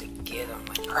be out to get them.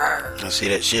 Like, I see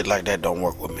that shit like that don't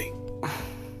work with me.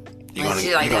 You gonna,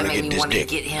 shit like you that gonna made get me this want to dick.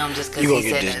 get him just because You he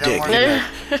gonna get said this that.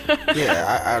 dick. Don't worry.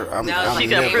 Yeah, I'm No, I'm she She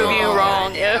can never, prove you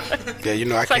wrong. Yeah. Yeah, you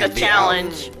know I It's like can't a be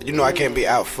challenge. out. You know I can't be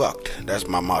out fucked. That's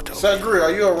my motto. Son Grill,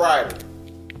 are you a rider?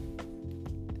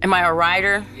 Am I a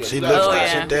rider? She you looks like- Oh, like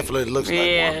yeah. she definitely looks like one.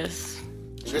 Yes.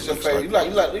 That's your favorite. You like.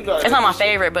 It's not my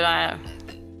favorite, but I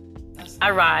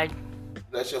ride.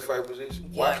 That's your favorite position.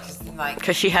 Yeah, Why? because like,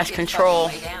 'Cause she has you get control.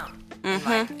 fucking lay down.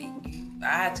 Like, I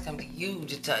had to come to you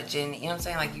to touch, and you know what I'm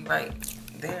saying? Like, you right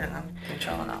there, and I'm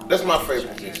controlling all. That's my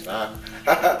favorite position.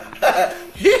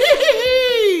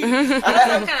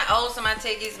 I'm kind of old, so my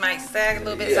titties might sag a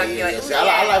little bit, so I can be like, ooh, See,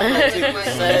 I like my too titties much.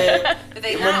 sad But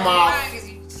they in not my mouth, right, 'cause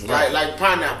you- like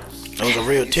pineapples. Those are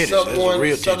real You titties. suck Those are one,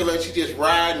 real suck it titties. like she just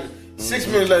riding. 6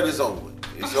 minutes later, it's over.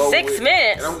 It's over 6 with,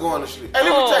 minutes? and I'm going to sleep. Hey, let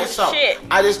me Oh, tell you something. shit.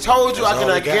 I just told you That's I all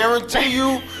cannot they got. guarantee you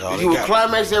all that they you will got.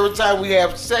 climax every time we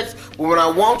have sex, but when I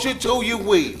want you to, you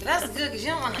will. That's good, because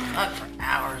you don't want to fuck for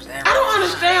hours every I don't time.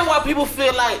 understand why people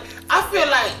feel like, I feel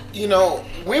like, you know,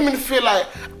 women feel like,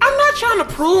 I'm not trying to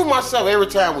prove myself every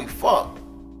time we fuck.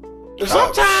 And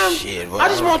sometimes, shit, I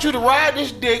just want you to ride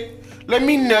this dick, let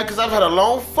me nut, because I've had a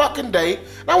long fucking day,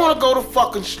 and I want to go to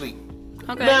fucking sleep.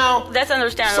 Okay. Now, That's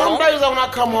understandable. some days when I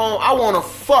come home, I want to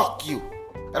fuck you.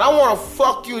 And I want to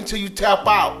fuck you until you tap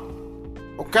out.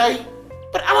 Okay?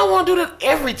 But I don't want to do that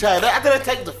every time. I think that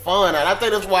takes the fun out. I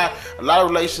think that's why a lot of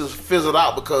relationships fizzled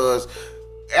out because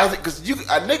you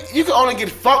can only get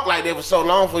fucked like that for so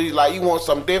long for you, like you want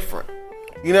something different.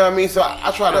 You know what I mean? So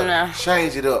I try to Nah.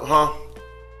 change it up, huh?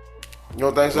 You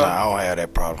don't think so? Nah, I don't have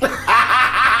that problem. Nah.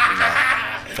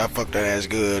 If I fuck that ass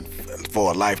good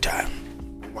for a lifetime.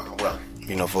 Well,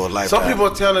 You know, for a lifetime. some people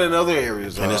are telling in other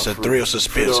areas. And it's a for- thrill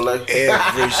suspense Frito-Lay.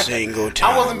 every single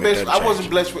time. I wasn't It blessed. doesn't I wasn't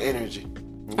change. blessed with energy.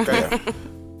 Okay,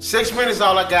 6 minutes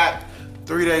all I got.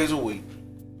 3 days a week.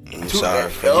 I'm sorry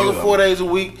for the you. other 4 days a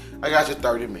week, I got you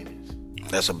 30 minutes.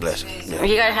 That's a blessing. Yeah.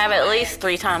 You gotta have it at least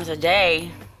 3 times a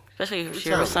day, especially if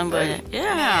you're with times a somebody. day?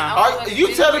 Yeah. Are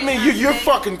you telling me you're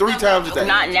fucking 3 times a day?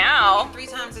 Not now. 3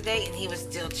 times a day, and he was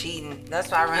still cheating. That's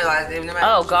why I realized that no matter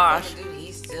Oh, what you gosh. fucking do,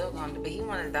 he's still going to. But he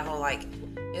wanted the whole like,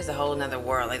 there's a whole nother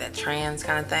world, like that trans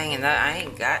kind of thing, and that, I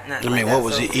ain't got I nothing. mean, like what that,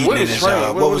 was so- he eating What in is his trans?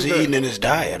 what What was was he that? eating in his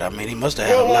diet? I mean, he must have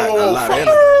had Whoa, whoa, a whoa, lot fuck. in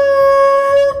him.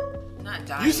 Not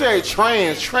dying. You say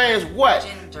trans what?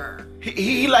 Gender.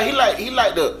 He like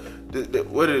the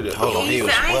what is it? Hold on, he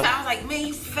was I what? was like, man,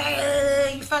 you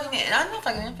fat, you fucking me. And I'm not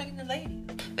fucking, I'm fucking the lady.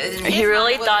 But in He his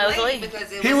really mind, thought it was a a lady?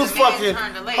 because it He was a man fucking.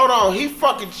 turned to lady. Hold on, he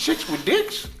fucking chicks with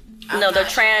dicks. I'm No, they're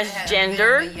not sure they had a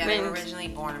transgender. man, but yeah, they were means- originally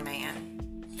born a man.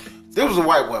 There was a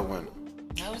white boy one.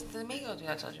 That was the amigo dude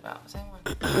I told you about. Same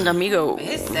one. The amigo. But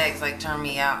his sex like turned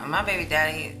me out. And my baby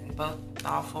daddy,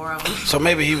 all 4 of them. So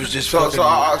maybe he was just So fucking. so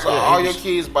yeah, all he your was-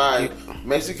 kids by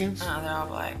Mexicans? They're all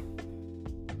black.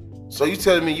 So you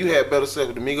telling me you had better sex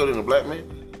with Amigo than a black man?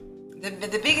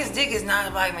 The biggest dick is not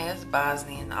a black man. It's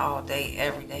Bosnian all day,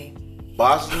 every day.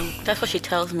 Boston? That's what she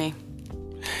tells me.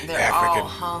 They're African. all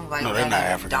hung like No, they're not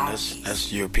goddamn African. donkeys.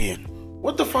 That's European.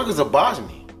 What the fuck is a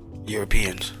Bosnian?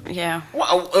 Europeans. Yeah. Why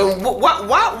It's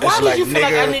did like you feel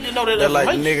like I nigger- need to know that They're like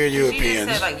information? nigger You just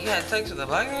Europeans. said like you had sex with a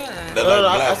black man. They're No,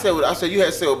 like I black. said you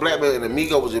had sex with a black man and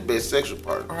Amigo was your best sexual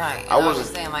partner. Right. I I was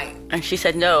wasn't. saying like And she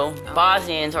said no.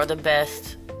 Bosnians are the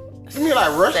best. You mean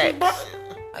like Russian? Sex.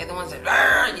 like the ones that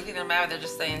 "Arr," you think they're mad, they're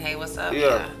just saying, "Hey, what's up?"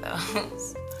 Yeah.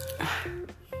 those.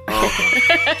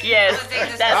 Yes. dating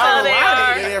That's this- how they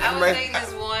I are. didn't get I was information. dating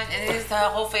this one, and his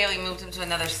whole family moved him to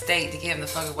another state to get him the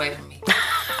fuck away from me.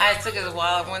 I took his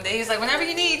wallet one day. He was like, "Whenever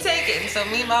you need, take it." And so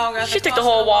me and my homegirl, She took the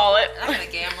whole wallet. I had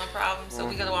a gambling problem, so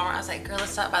we go to Walmart. I was like, "Girl,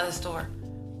 let's stop by the store."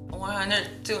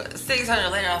 100 to 600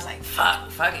 later, I was like,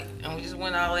 fuck it. And we just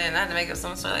went all in. I had to make up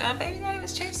some story. Like, my baby daddy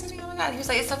was chasing me. Oh my God. He was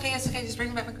like, it's okay. Just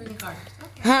bring back my green card.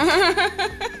 Okay. I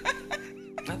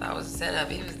thought it was a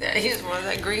setup. He was there. He just wanted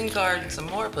that green card and some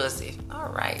more pussy. All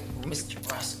right, Mr.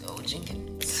 Roscoe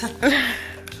Jenkins. That's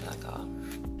what I call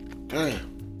him. Damn.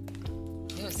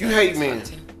 He was You sexy hate as men. fuck,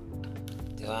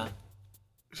 too. Do I?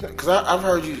 Cause I've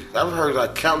heard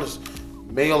like countless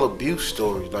male abuse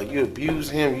stories. Like you abuse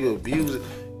him, you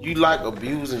like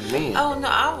abusing men. Oh, no.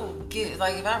 I will get,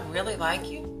 like, if I really like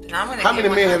you, then I'm going to How many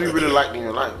men have you really liked in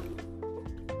your life?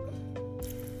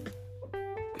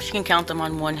 She can count them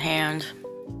on one hand.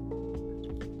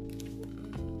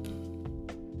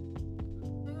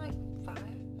 Like 5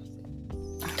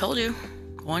 or 6. I told you.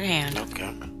 One hand.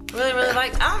 Okay. Really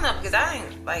like, I don't know, because I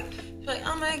ain't like, she's like,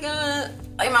 oh my God.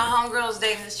 Like my homegirl's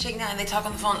dating this chick now and they talk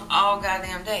on the phone all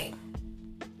goddamn day.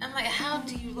 I'm like, how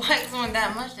do you like someone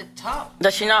that much to talk?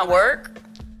 Does she not work?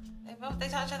 They talk to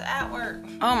each other at work.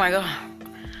 Oh my God. I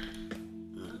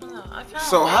don't know. I kinda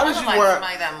So how I did don't you like wind?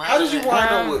 somebody that much, How did you but- wind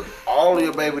up with all of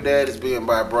your baby daddies being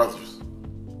by brothers?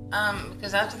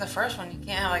 Because after the first one, you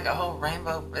can't have like a whole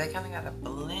rainbow. They kind of got to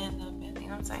blend up in. You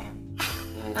know what I'm saying?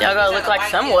 Y'all gotta look like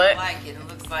somewhat. Like it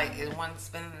looks like it's one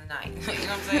spending the night. You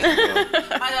know what I'm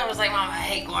saying? My dad was like, "Mom, I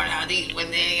hate going out to eat when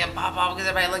they get pop off because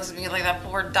everybody looks at me like that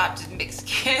poor adopted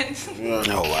Mexican." Yeah.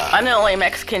 Oh wow. I'm the only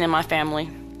Mexican in my family.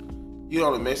 You the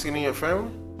only Mexican in your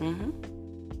family?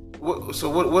 Mm-hmm. So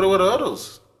what are the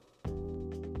others?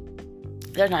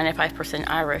 They're 95%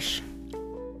 Irish.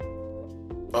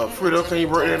 Frito, can you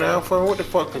break that down for me? What the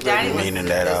fuck does that Daddy mean? was Meaning the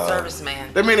that,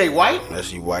 serviceman. That mean they white?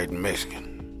 Unless you white and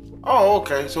Mexican. Oh,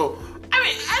 okay. So, I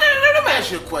mean, let me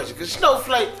ask you a question. Because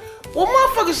Snowflake, well,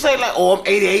 motherfuckers say like, oh, I'm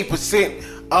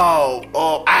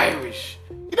 88% Irish.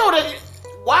 You know that,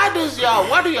 why do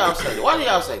y'all say that? Why do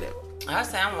y'all say that? I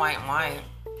say I'm white and white.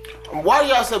 Why do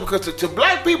y'all say, because to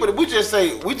black people, we just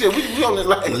say, we only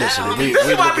like, Listen, we this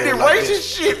is why look we at it did like racist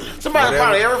this. shit. Somebody Whatever.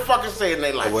 probably ever fucking say it in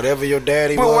their life. Whatever your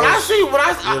daddy But was. when I see you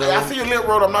know, I see your lip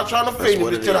rolled, I'm not trying to offend you,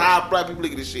 what just it tell is. how black people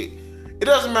look at this shit. It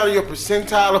doesn't matter your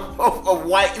percentile of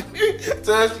white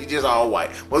to us, you just all white.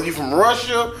 Whether you from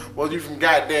Russia, whether you from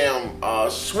goddamn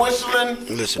Switzerland,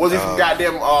 Listen, whether you from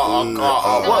goddamn You know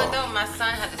what what? though? My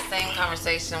son had the same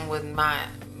conversation with my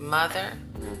mother.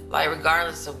 Like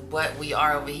regardless of what we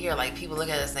are over here, like people look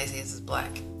at us and they say this is black.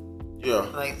 Yeah.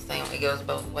 Like the same, it goes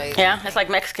both ways. Yeah, it's like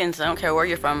Mexicans. I don't care where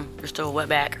you're from. You're still a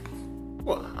wetback.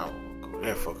 Well, I don't go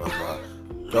that fuck up.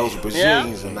 Those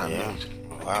Brazilians are not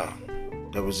Mexican. Wow.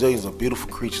 The Brazilians are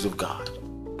beautiful creatures of God.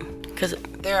 Because,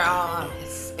 They're all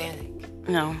Hispanic.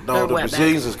 no, No, they're the wetbacks.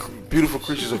 Brazilians are beautiful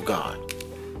creatures of God.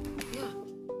 Yeah.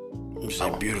 You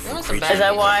say beautiful That's a creature. bad- Is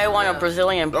that why I want a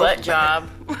Brazilian Those butt are job?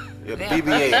 Yeah, Yeah, BBA is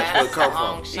where that's it come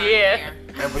long, from. shiny Yeah. hair.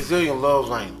 And Brazilian loves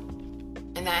anal.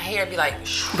 And that hair be like,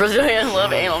 Brazilian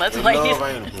love anal. That's They why. love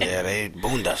anal. Yeah, they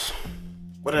bundas.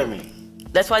 What that mean?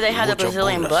 That's why they had the Mucho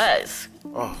Brazilian bundas. Oh.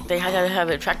 butts. They had to have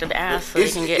an attractive ass so they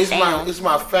can get it's anal.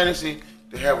 my fantasy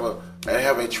to have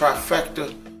a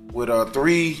trifecta with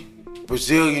 3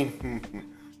 Brazilian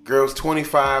girls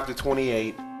 25 to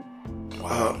 28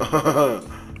 Wow.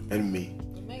 and me.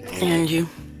 And you.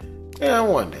 Yeah,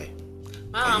 one day.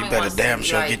 You better damn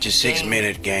sure get your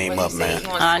 6-minute game up, man.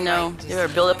 I know. You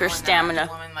better build up your stamina.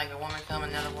 Like a woman come,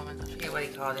 another woman. I forget what he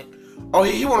called it. Oh,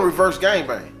 he want to reverse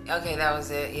gangbang. Okay, that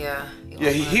was it. Yeah. Yeah,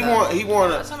 he want you know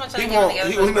like in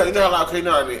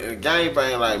a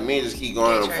gangbang like men just keep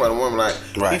going in front of women like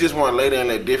Right. he just want to lay there and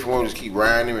let different women just keep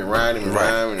riding him and riding him and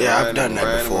riding him Right. and Yeah, I've riding done him that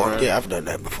and before. riding him. Yeah, I've done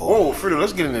that before. Oh, Frida,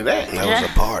 let's get into that. That was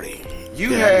a party.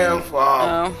 You Yeah,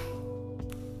 have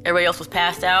Everybody else was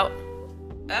passed out.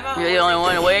 You're the only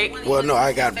one awake. Well, no,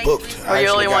 I got booked. Or I you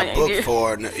only actually got want- booked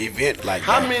for an event like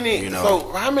how that. many? You know,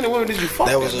 So how many women did you fuck?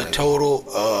 there was that a night? total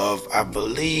of, I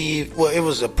believe, well, it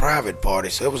was a private party,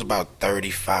 so it was about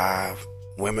 35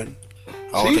 women.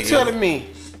 So you telling me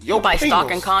your By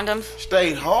stocking penis condoms?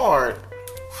 stayed hard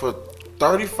for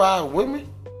 35 women?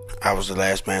 I was the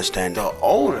last man standing. The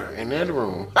owner in that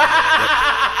room.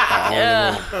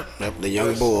 Yeah. Yep, the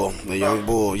young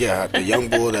bull, yeah, the young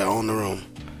bull that owned the room.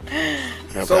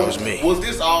 Yep, So that was me. Was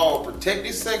this all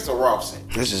protected sex or raw sex?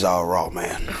 This is all raw,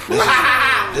 man.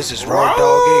 This is raw Raw?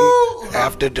 dogging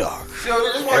after dark. So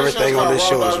this why Everything the on this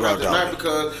show is Dog raw After Night, dogging.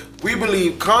 because we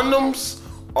believe condoms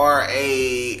are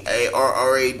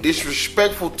a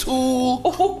disrespectful tool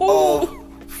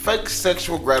of fake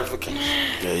sexual gratification.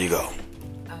 There you go.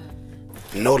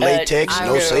 No latex, I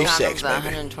no will. safe Condoms sex, are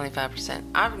baby. 125%.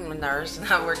 I've been a nurse and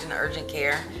I worked in urgent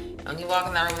care. When you walk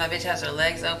in that room and that bitch has her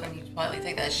legs open, you politely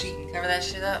take that sheet and cover that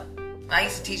shit up. I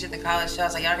used to teach at the college show. I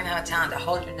was like, y'all gonna have a talent to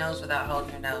hold your nose without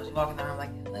holding your nose. You walk in the room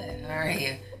like, what? How are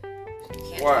you? You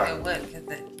can't Why? do what?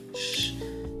 Because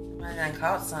somebody done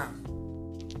caught something.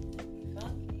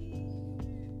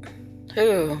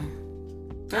 Who?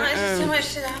 No, it's just too much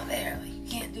shit out there. Like, you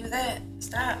can't do that.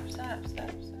 Stop. No.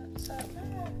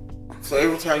 So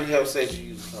every time you have sex, you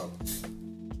use a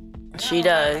condom. She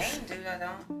No, I does. ain't do that,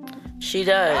 don't. She All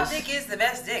does. dick is the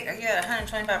best dick. I get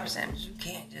 125%, but you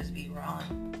can't just be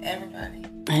wrong. Everybody.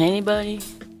 Anybody?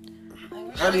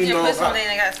 Like, How do you know Put how- something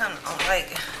they got something on, like,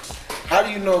 How do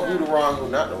you know who the wrong, who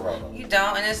not the wrong? you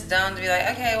don't, and it's dumb to be like,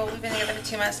 okay, well, we've been together for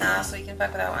 2 months now, so you can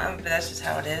fuck without one, but that's just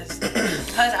how it is.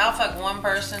 Because I'll fuck one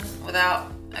person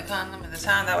without a condom at the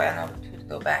time, that way I know who to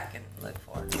go back and look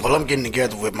for. Well, I'm getting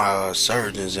together with my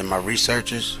surgeons and my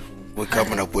researchers, we're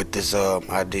coming up with this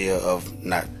idea of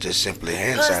not just simply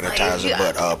hand Plus, like, sanitizer,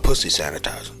 yeah. but pussy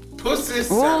sanitizer. Pussy Ooh.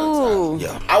 sanitizer.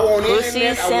 Yeah, I want Pussy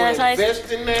in that. I want to sanitizer.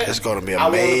 invest in that. it's gonna be a I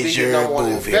wanna major the number one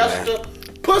move here, man. investor.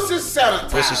 Pussy sanitizer.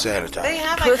 Pussy sanitizer. They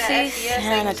have Pussy like the SDS.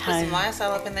 They just put some sanitizer.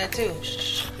 Lysol up in there too.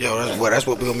 Yo, that's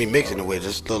what we're gonna be mixing it with.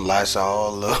 Just little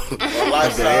Lysol, little A bit of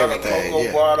Lysol, everything. cocoa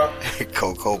Yeah. butter,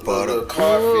 Cocoa a butter. little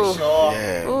codfish oil.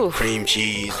 Yeah, Ooh. cream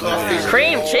cheese. Codfish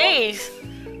Cream oil. cheese.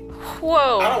 I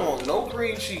Whoa. don't want no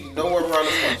cream cheese nowhere around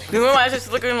the country. Remember, I was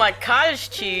just looking like cottage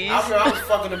cheese. I remember I was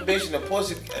fucking a bitch and the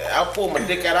pussy. I pulled my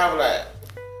dick out. I was like,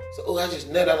 so I just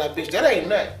nut on that bitch. That ain't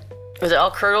nut. Was it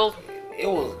all curdled? It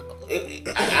was.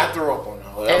 I threw up on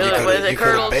her. It was- coulda- was it you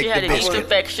coulda curdled? She baked had the a yeast biscuit.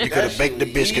 infection. You could have baked the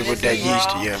biscuit with that yeast.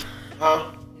 raw. Yeah. Huh?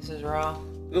 This is raw.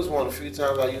 It was one of the few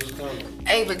times I used condom.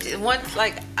 Hey, but once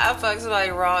like I fucked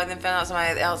somebody raw and then found out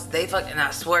somebody else they fucked, and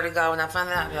I swear to God, when I found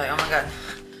out, I'd be like, oh my God.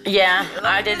 Yeah, Like,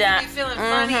 I did that. Be feeling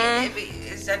funny.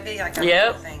 Mhm. It's that be like a Yep.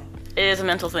 little thing. It is a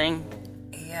mental thing.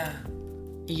 Yeah.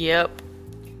 Yep.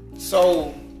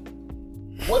 So,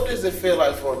 what does it feel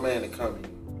like for a man to come here?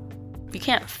 You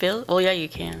can't feel it? Well, yeah, you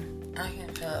can. I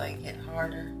can feel it like getting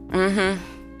harder.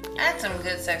 Mm-hmm. I had some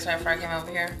good sex right before I came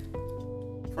over here.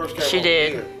 First came She over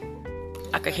did. here.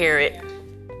 I could hear it.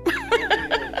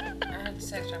 I had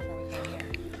sex right before we came here.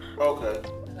 Okay.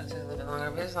 It took a little bit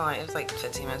longer, but it was like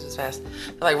 15 minutes. It was fast.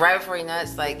 But like right before he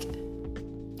nuts, like I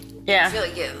Yeah. feel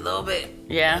like get a little bit,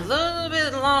 Yeah. a little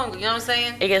bit longer. You know what I'm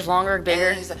saying? It gets longer, And bigger.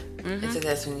 then he's like, and so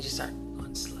that's when you just start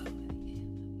going slow.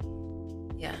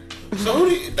 Yeah. So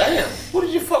who did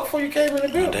you fuck before you came in the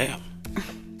building? Damn.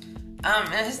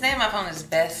 And his name on my phone is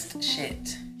Best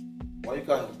Shit. Why you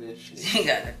got him bitch? Shit? He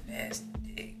got the best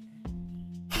dick.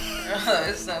 Oh,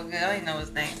 it's so good. I don't even know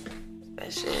his name.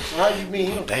 Best Shit. So how you meet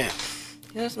him? Damn.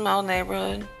 It's my old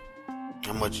neighborhood.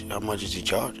 How much is he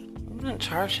charging? I'm gonna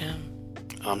charge him.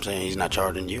 I'm saying he's not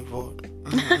charging you for it.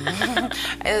 And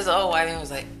this old white man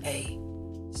was like, "Hey,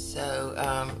 so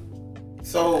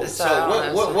So So I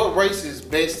don't know, what race is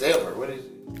best ever? What is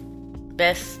it?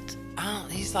 Best.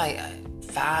 he's like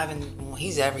 5 and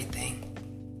he's everything.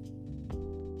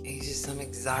 He's just some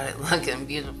exotic looking,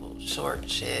 beautiful, short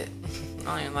shit. I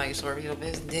don't even like short people, but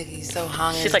his dick, he's so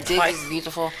hung. She's His like dick twice. is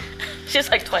beautiful. She's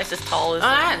like twice as tall as.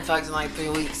 I hadn't fucked in like 3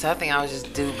 weeks, so I think I was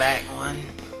just due back one.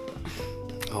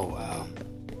 Oh wow.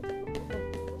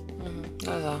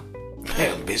 That was all.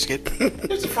 Damn, biscuit.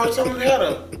 It's the first time we had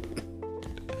a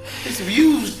piece of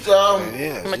used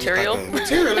Yeah. Material?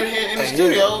 material in here in the Hey,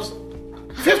 studios.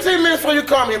 15 minutes before you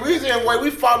come here, we was in way,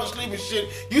 we falling asleep and shit.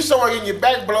 You somewhere getting your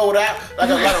back blowed out like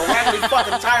a raggedy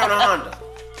fucking tire on a Honda.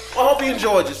 I hope you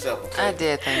enjoyed yourself. Okay? I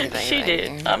did. Thank you. She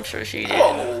did. I'm sure she did.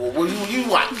 Oh, well, you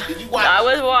watch? Did you watch? I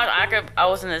was watching. I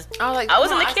was in this. I was like, I was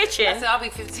 "Come in on." the kitchen. I said, I'll be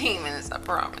 15 minutes. I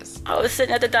promise. I was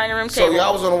sitting at the dining room So table.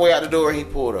 y'all was on the way out the door and he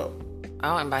pulled up.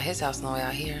 I went by his house on the way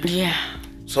out here. Yeah.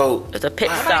 So It's a pit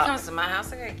Nobody stop. comes to my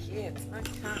house. I got kids. I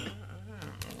ain't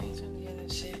trying to hear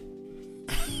that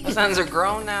shit. My sons are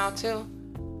grown now too.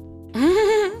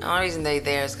 The only reason they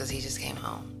there is because he just came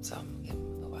home. So I'm gonna give him a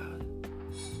little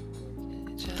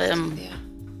while. Just, Let him-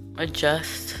 yeah.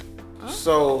 Adjust.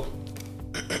 So,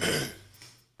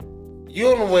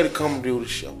 you're on the way to come do the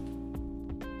show.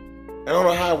 And on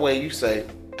the highway, you say,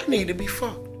 I need to be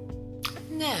fucked.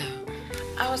 No.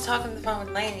 I was talking on the phone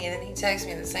with Laney and then he texted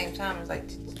me at the same time. It was like,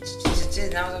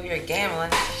 and I was over here gambling.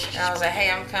 And I was like,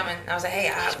 hey, I'm coming. I was like, hey,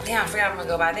 damn, I forgot I'm going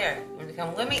to go by there. You want to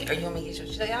come with me or you want me to get you?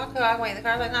 She's like, I'll go. I'll wait in the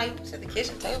car. I was like, no, you can sit at the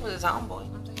kitchen table with his homeboy.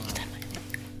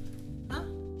 I'm like,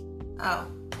 huh? Oh.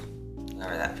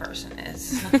 Whoever that person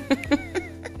is.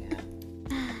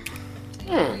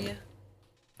 Yeah.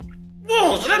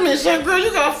 Oh, so that means, son, girl,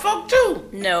 you got fucked too.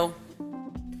 No.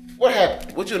 What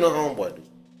happened? What you and the homeboy do?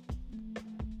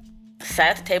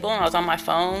 Sat at the table and I was on my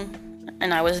phone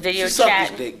and I was video She sucked his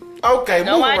chatting. dick. Okay,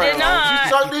 No, moving I right did along. not. She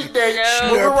sucked his dick. No.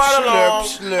 Moving right Slurp, along.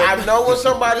 slurp, slurp. I know when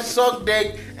somebody sucked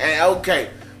dick. And okay,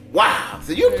 wow.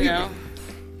 So you people. No.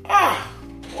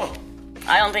 Well,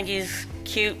 I don't think he's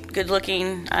cute, good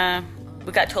looking.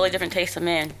 We got totally different tastes of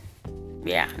men.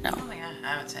 Yeah, no. I think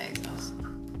I would take those.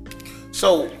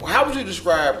 so how would you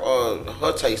describe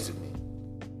her taste to me?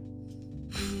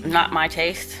 Not my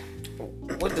taste.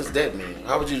 What does that mean?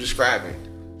 How would you describe it?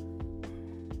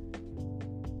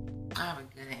 I have a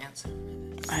good answer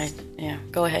for this. Yeah,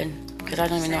 go ahead. Because I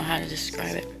don't even know how to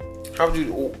describe it. How would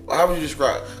you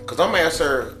describe? Because I'm gonna ask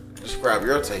her to describe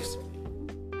your taste.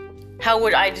 How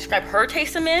would I describe her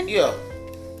taste of men? Yeah.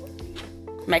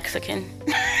 Mexican.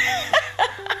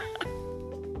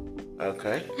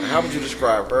 Okay. And how would you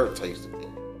describe her taste of me?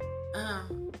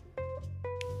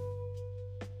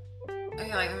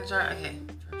 Okay, like the majority. Okay,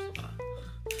 first of all,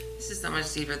 this is so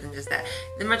much deeper than just that.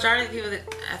 The majority of people that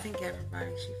I think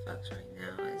everybody she fucks right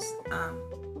now is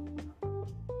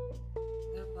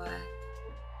they're black.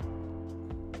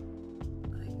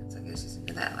 Like it's I guess she's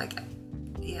into that. Like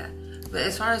yeah. But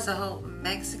as far as the whole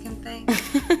Mexican thing,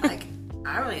 like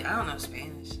I don't know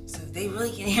Spanish. So they really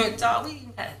can't even talk. We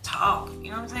even gotta talk. You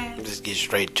know what I'm saying? Just get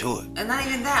straight to it. And not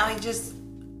even that, like just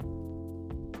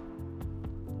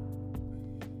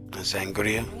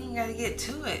Sangria. we ain't gotta get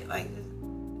to it. Like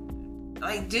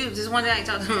dude, this one day I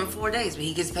talked to him in 4 days, but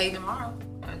he gets paid tomorrow.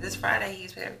 Or this Friday he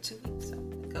gets paid every 2 weeks. So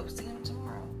go see him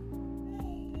tomorrow.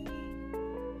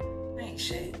 Ain't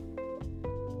shit.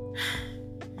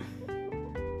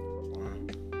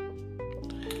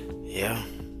 Yeah.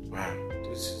 Wow.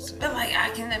 But like I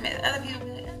can admit, other people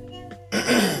be like, oh,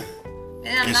 yeah.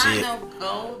 And I'm You not see it. no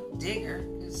gold digger,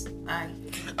 cause I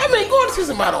mean, going to see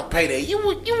somebody on payday, you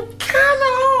kind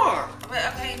of are. But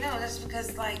okay, no, that's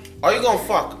because like. Are you gonna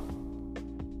fuck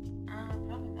him?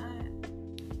 Probably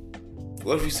not.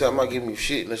 What if he said, I'm not giving you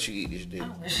shit unless you eat this dick? I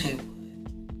wish he would.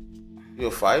 You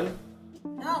a fighter?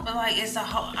 No, but like it's a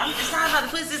whole. It's not about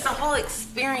the pussy. It's a whole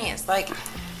experience. Like.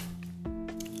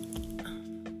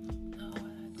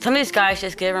 Some of these guys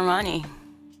just give her money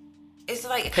It's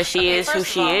like because she is who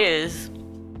she is.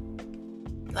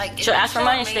 Like She'll ask for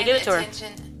money, she'll give it to her.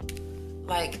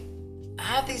 Like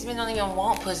half these men don't even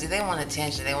want pussy. They want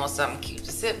attention. They want something cute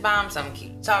to sit by them, something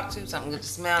cute to talk to, something good to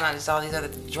smell. Not just all these other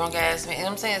drunk ass men. You know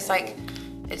what I'm saying? It's like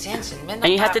attention. Men don't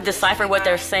And you have buy to decipher what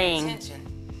they're pussy, saying. attention.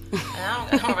 And I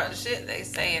don't know about the shit they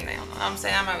saying now. I'm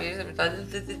saying I might be.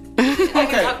 I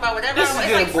can talk about whatever. This is It's like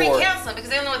getting free boring. counseling because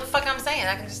they don't know what the fuck I'm saying.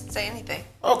 I can just say anything.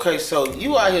 Okay, so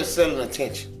you out here selling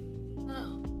attention.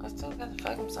 No, I still gotta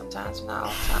fuck them sometimes, but not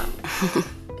all the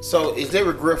time. So is it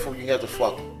regretful when you have to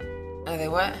fuck him? Are they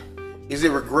what? Is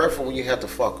it regretful when you have to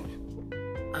fuck him?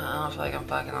 I don't feel like I'm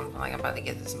fucking. I feel like I'm about to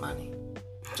get this money.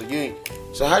 So you ain't,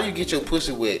 so how do you get your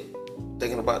pussy wet?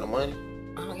 Thinking about the money?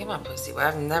 I don't get my pussy wet.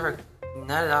 I've never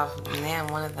nutted off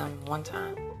one of them one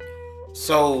time.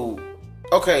 So,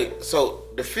 okay, so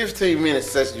the 15-minute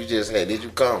session you just had, did you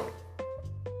come?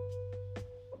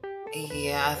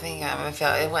 Yeah, I think I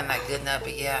felt it wasn't like good enough,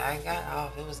 but yeah, I got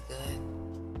off. It was good.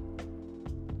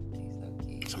 He's so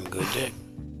cute. Some good dick.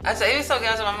 I said, it was so good.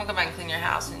 I said, I'm gonna come back and clean your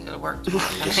house when you go to work tomorrow.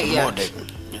 Get some Yeah. more dick.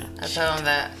 Yeah. I told him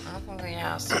that. I'm gonna come clean your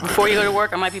house. Before you go to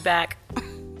work, I might be back.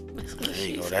 There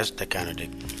you go. That's the kind of dick.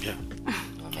 Yeah.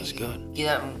 That's good. Get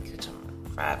up and get some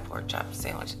fried pork chop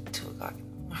sandwich at 2 o'clock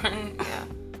in the morning. Yeah.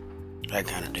 That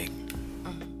kind of dick.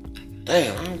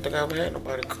 Damn, I don't think I ever had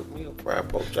nobody cook me a fried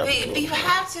pork chop. But you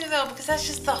have to though, because that's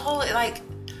just the whole like.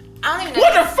 I don't even know.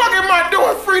 What the fuck am I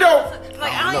doing, Frito?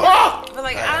 Like I don't know. even, but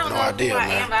like I don't no know idea, who I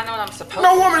man. am, but I know what I'm supposed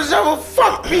No to. woman has ever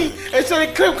fucked me and said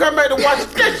they couldn't come back to watch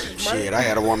the dishes, man. Shit, I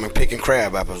had a woman picking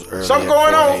crab apples earlier. Something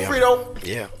going at on, 4 a.m. Frito.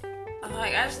 Yeah.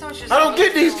 Like, I just don't. I don't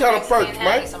get these kind of perks,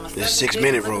 man. This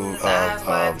 6-minute rule,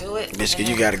 Biscuit,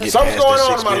 you gotta get Something's past going the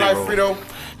on in my 6-minute life, rule.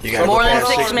 Frito. You gotta More go than past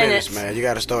 6 6 minutes, minutes. man. You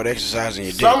gotta start exercising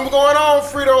your dick. Something going on,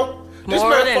 Frito. This More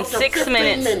man than fucked up 6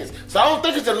 15 minutes. So I don't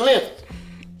think it's a length.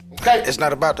 Okay? It's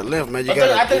not about the length, man. You I think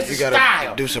gotta it's you style.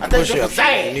 gotta do some I think it's push-ups.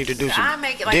 pizzazz. You need to do I some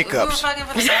make it like dick if we were ups. fucking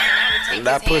for the second, I would take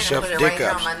Not his hand push-ups, and put it right dick here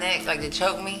ups. on my neck, like to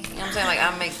choke me. You know what I'm saying? Like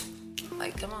I make,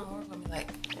 like come on, work with me, like.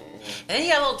 And then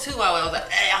you got a little too while I was like,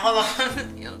 hey, hold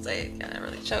on. You know what I'm saying? Kind of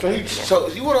really choke me. So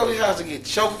you went over his house to get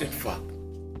choked and fucked.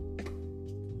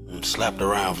 Slapped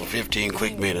around for 15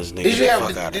 quick minutes, nigga. Did you Get the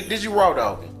have? fuck out of here. Did you raw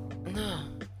dog him? No.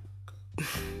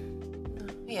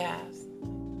 Yes.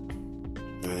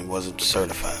 And it wasn't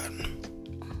certified.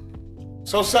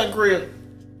 So Sangria,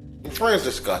 your friend's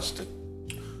disgusting.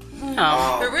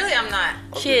 No, But really, I'm not.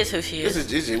 she is who she is.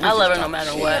 This is I love her no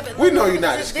matter shit. what. We know you're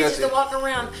not Bitches disgusting. to walk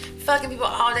around fucking people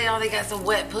all day, all they got some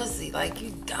wet pussy. Like you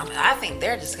dumb. I think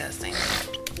they're disgusting.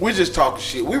 We just talking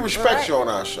shit. We respect Right. you on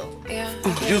our show. Yeah.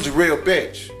 You's a real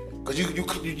bitch. Cause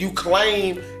you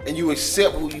claim and you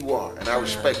accept who you are, and I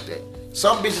respect that.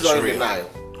 Some bitches are in real. denial.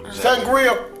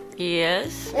 Sangria,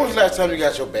 Yes. when was the last time you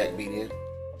got your back beat in?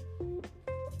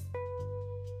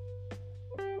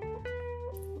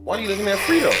 Why are you looking at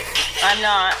Frito? I'm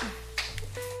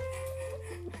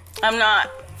not.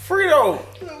 Frito,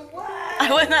 I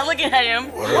was not looking at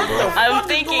him. what the I'm fuck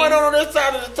thinking. is going on that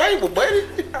side of the table, buddy?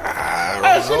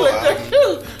 I She don't looked know. at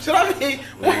you. Should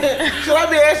I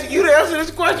be asking you to answer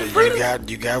this question, Frito?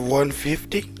 You got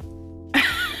 150?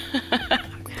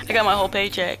 I got my whole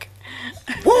paycheck.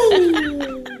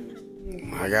 Woo!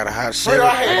 I got a hot Frito, 7.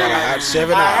 I got a hot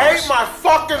 7 I hours. hate my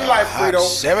fucking life, hot Frito.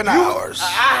 7 hours.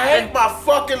 I hate my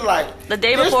fucking life. The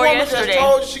day this before woman yesterday. just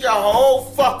told you she got her whole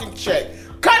fucking check.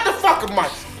 Cut the fucking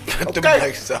mic. Cut the Okay?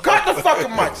 mics off. Cut the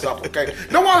fucking mics off, okay?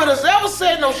 No one has ever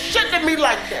said no shit to me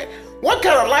like that. What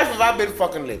kind of life have I been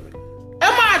fucking living?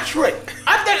 Am I a trick?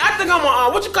 I think I'm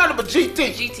a, what you call it, a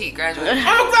GT? GT, graduate.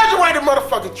 I'm a graduated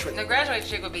motherfucking trick. The graduate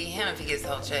chick would be him if he gets the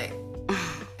whole check.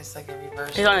 It's like a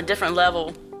reverse. He's on a different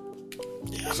level.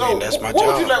 Yeah, So, that's my what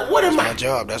job. would you like- what am that's I? my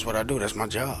job. That's what I do. That's my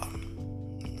job.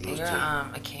 You're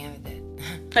a candidate.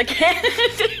 I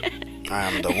can't. I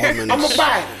am the woman's. I'm a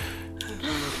Biden.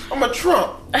 I'm a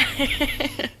Trump.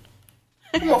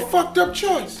 I'm a fucked up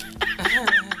choice.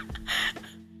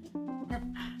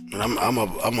 I'm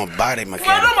a body mechanic.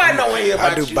 Well, nobody know here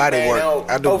about I do you, body man.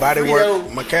 work. I do Oh, body Frito.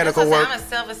 work, mechanical That's work. I'm a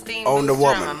self-esteem on the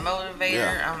booster. woman. I'm a motivator.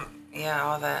 Yeah. Yeah,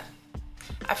 all that.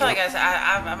 I feel like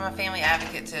I'm a family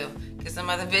advocate too. Cause some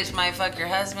other bitch might fuck your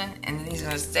husband, and then he's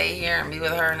gonna stay here and be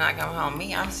with her and not come home.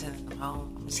 Me, I'm sending him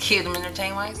home. I'm just keeping him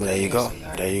entertained while he's There you go.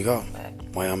 sweetheart. There you go.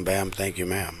 But, Wham, bam, thank you,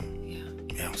 ma'am.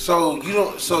 yeah. So you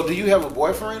don't. So do you have a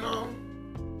boyfriend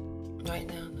on? Right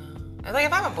now, no. Like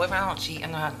if I have a boyfriend, I don't cheat.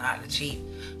 I know how not to cheat.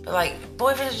 But like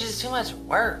boyfriends are just too much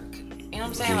work. You know what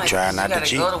I'm saying? You Like try not you to gotta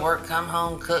cheat. go to work, come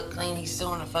home, cook, clean. He's still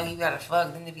wanna fuck. You gotta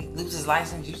fuck. Then if he loses his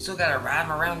license, you still gotta ride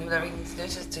him around, do whatever he needs to do.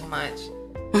 It's just too much.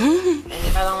 And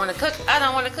if I don't want to cook, I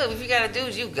don't want to cook. If you gotta do,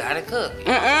 you gotta cook.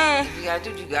 If you gotta do,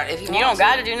 you gotta. If you You don't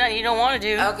gotta do nothing you don't want to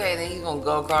do. Okay, then he's gonna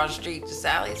go across the street to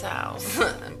Sally's house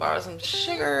and borrow some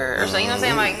sugar or something. You know what I'm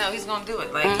saying? Like, no, he's gonna do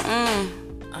it. Like, I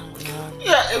don't know.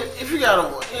 Yeah, if you got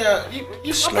a, yeah, you a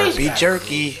bitch Slurpee gotta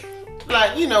jerky. cook.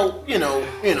 Like you know,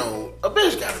 a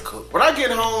bitch gotta cook. When I get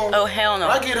home, Oh, hell no.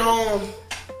 When I get home,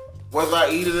 whether I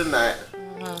eat it or not,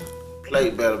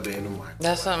 plate better be in the mic.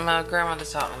 That's something my grandmother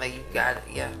taught me. Like, you got it,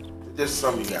 yeah. That's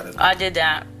something you gotta do. I did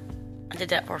that. I did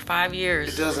that for 5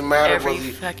 years. It doesn't matter Every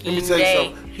whether fucking let me tell day.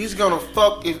 you something. He's gonna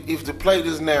fuck if the plate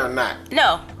isn't there or not.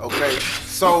 No. Okay,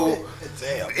 so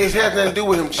it has nothing to do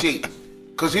with him cheating.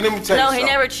 Cause let me tell you No, something. he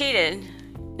never cheated.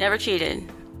 Never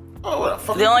cheated. Oh, what the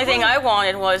fuck? The only thing I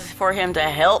wanted was for him to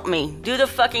help me do the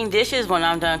fucking dishes when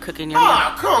I'm done cooking your meal.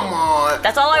 Oh, come on.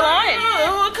 That's all I wanted.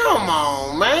 Oh, come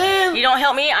on, man. You don't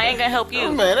help me, I ain't gonna help Oh,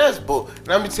 you. man, that's bull.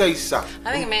 Let me tell you something.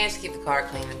 I think a man should keep the car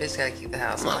clean. The bitch gotta keep the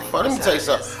house clean. Let me tell you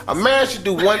something. A man should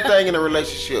do one thing in a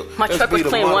relationship. My Let's truck be was the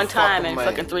clean one time motherfucking in man.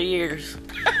 fucking 3 years.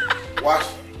 Wash.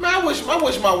 Man, I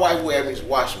wish my wife would have me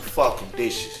wash some fucking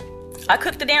dishes. I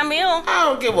cooked the damn meal. I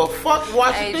don't give a fuck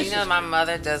washing Hey, do dishes. you know my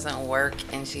mother doesn't work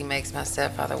and she makes my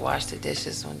stepfather wash the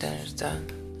dishes when dinner's done?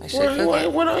 I should cook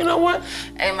it. What, you know what?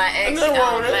 Hey, my nothing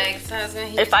wrong with that. ex-husband,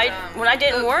 he If I- used to, when I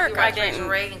didn't cook, work, he I watched didn't- Rachel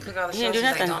Ray and cook all the he shows. didn't do He's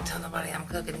like, nothing. don't tell nobody I'm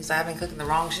cooking. He's like, I've been cooking the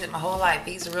wrong shit my whole life.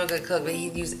 He's a real good cook, but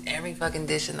he'd use every fucking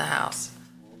dish in the house.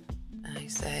 And I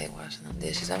used to hate washing them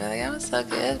dishes. I'd be like, oh, it's so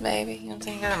good, baby. You know what I'm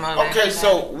saying? You gotta motivate Okay, me.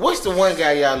 so what's the one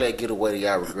guy y'all let get away that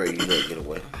y'all regret you let get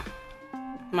away?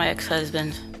 My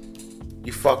ex-husband.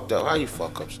 You fucked up. How you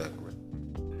fuck up, Sakura?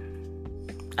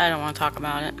 I don't want to talk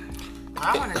about it.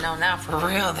 I want to know now for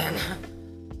real then.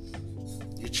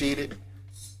 You cheated?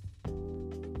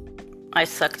 I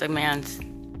sucked a man's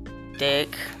dick.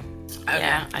 Okay.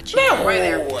 Yeah, I cheated. Right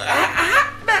there.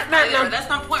 No. That's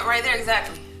my point right there,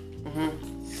 exactly.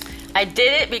 I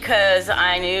did it because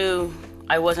I knew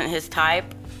I wasn't his type,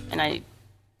 and I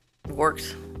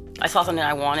worked. I saw something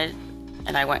I wanted,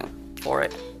 and I went for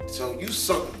it. So you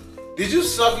suck. Did you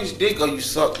suck his dick or you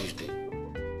sucked his dick?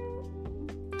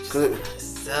 Good.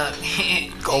 Suck.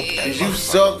 Go. Did you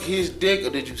suck his dick or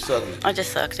did you suck his dick? I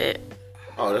just sucked it.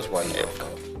 Oh, that's why you fucked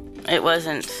up. It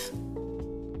wasn't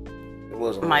It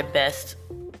wasn't my best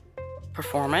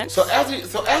performance. So after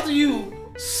you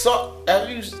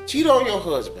cheat on your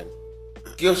husband,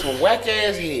 give some whack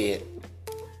ass head,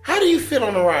 how do you feel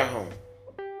on the ride home?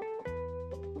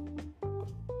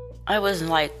 I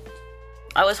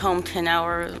was home 10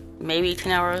 hours, maybe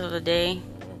 10 hours of the day.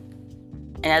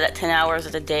 And at that 10 hours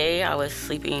of the day, I was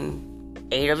sleeping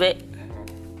 8 of it.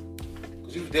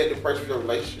 Cause you was dead the person for your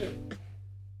relationship.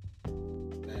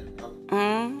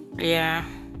 Man, Yeah.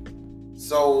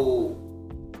 so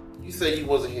you say you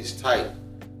wasn't his type.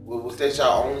 Was that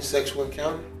y'all only sexual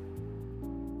encounter?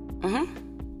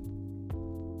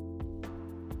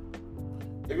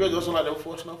 Have you ever done something like that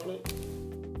before, Snowflake?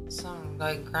 Some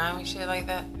like grimy shit like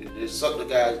that. It sucked the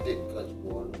guy's dick because you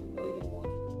wanted him. No, you didn't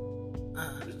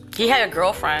want him. He had a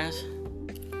girlfriend.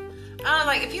 I don't know,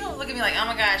 like if you don't look at me like, oh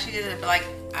my god, she did it, but like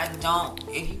I don't.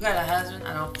 If you got a husband,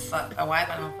 I don't fuck a wife.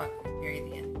 I don't fuck. Period.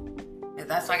 The end. And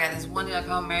that's why I got this one dude I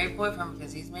call married boyfriend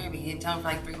because he's married, but he didn't tell me for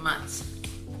like 3 months.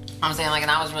 I'm saying like, and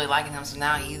I was really liking him, so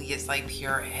now he gets like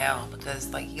pure hell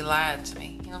because like he lied to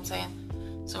me. You know what I'm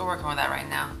saying? So we're working with that right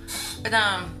now. But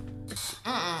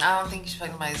I don't think you should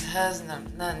fuck nobody's husband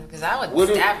or nothing because I would What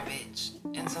if- stab a bitch.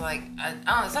 And so, like, I don't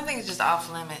know, something is just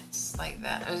off limits like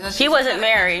that. He wasn't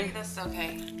married. That's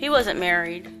okay. He wasn't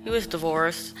married. He was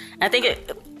divorced. And I think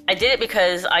I did it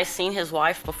because I seen his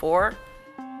wife before.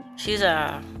 She's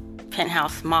a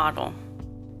penthouse model.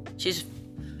 She's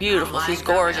beautiful. She's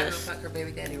gorgeous. I'm gonna fuck her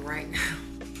baby daddy right now.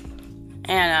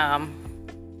 And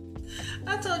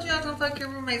I told you I was gonna fuck your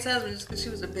roommate's husband just because she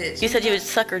was a bitch. you said you would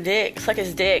suck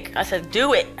his dick. I said,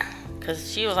 do it.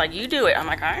 Because she was like, you do it. I'm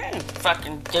like, I ain't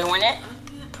fucking doing it.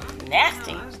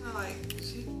 Nasty. I just know, like,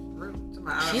 she's rude to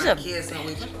my She's my a kids.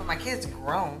 My kids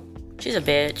grown. She's a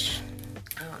bitch.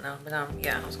 I don't know, but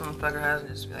yeah, I was gonna fuck her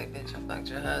husband just to be like, bitch, I fucked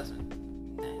your husband.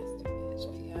 Nasty bitch.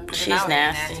 But yeah, but She's then I would be a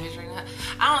nasty. bitch right now.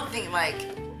 I don't think like, I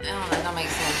don't know, that don't make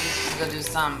sense. You just go do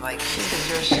something like just because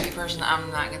you're a shitty person, I'm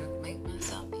not gonna make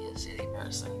myself be a shitty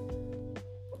person.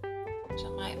 Which I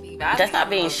might be. But I That's think not I'm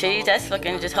being most shitty. That's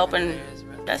fucking just helping.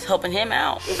 That's helping him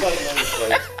out. It's like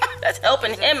another place. That's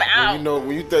helping him out. You know,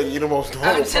 when you think you're the most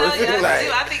normal I'm telling person, you, like,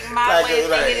 I think my way of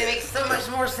like- thinking it makes so much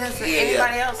more sense than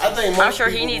anybody else. I think I'm most sure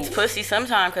he people- needs pussy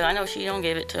sometime because I know she don't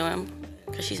give it to him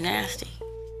because she's nasty.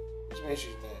 What you mean she's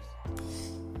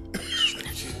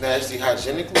nasty? She's nasty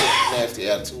hygienically, or she's nasty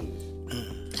attitude.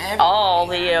 All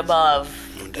the above.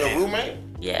 Your roommate?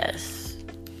 Yes.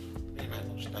 Man, I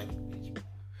know stanky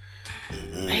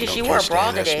bitch. Hey, she Don't wore a catch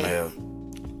bra that today. smell.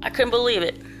 I couldn't believe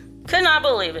it. Could not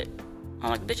believe it.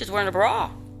 I'm like, bitch is wearing a bra.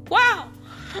 Wow.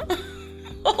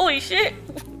 Holy shit.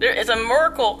 It's a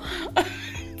miracle.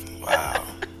 Wow.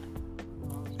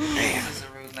 Man. She's a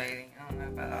rude lady. I don't know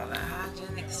about all that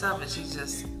hygienic stuff, but she's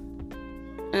just.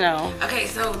 No. Okay,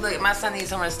 so look, my son needs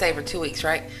somewhere to stay for 2 weeks,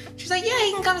 right? She's like, yeah,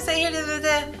 he can come stay here. Da, da,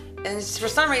 da. And for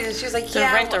some reason, she was like, To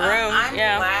yeah, rent a well, room, I'm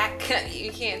yeah. black.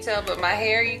 You can't tell, but my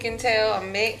hair, you can tell.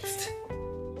 I'm mixed.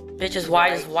 Bitch is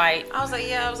white as white. I was like,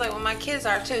 yeah. I was like, well, my kids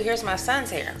are too. Here's my son's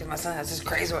hair because my son has this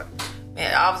crazy one.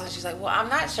 And all of a sudden, she's like, well, I'm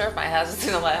not sure if my husband's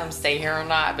gonna let him stay here or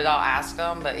not, but I'll ask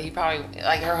him. But he probably,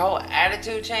 like, her whole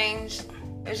attitude changed.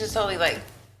 It was just totally like,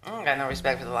 I don't got no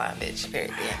respect for the line, bitch.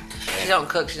 Period. Yeah. She don't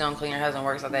cook. She don't clean. Her husband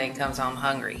works all day and comes home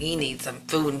hungry. He needs some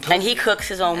food and pussy. And he cooks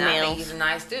his own And I think meals. he's a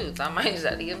nice dude, so I might just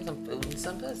have to give him some food and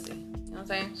some pussy. You know what I'm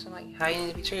saying? So like, how you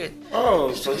need to be treated.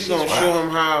 Oh, so you gonna show him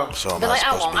how? So am But I like, I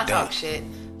supposed won't. to I be done? talk shit.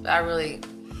 But I really.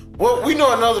 Well, we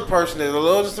know another person that's a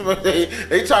little somebody.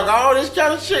 They talk all this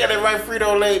kind of shit and they write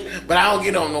Frito Lay, but I don't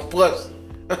get on no pussy. You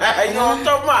know what I'm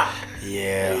talking about?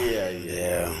 Yeah.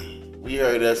 Yeah. We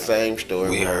heard that same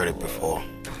story. We heard it before.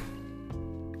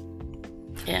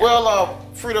 Yeah. Well,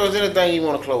 Frito, is there anything you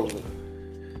want to close with?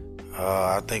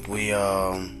 I think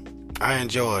I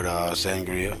enjoyed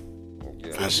sangria.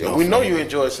 That's no We know flavor. you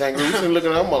enjoy sangria. We seen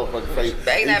looking at her motherfucking face.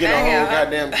 Bang You that get a bag whole out, huh?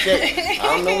 goddamn check.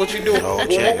 I don't know what you do. Whole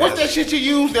check, What's that that's- shit you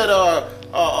use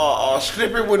that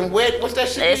slippery when wet? What's that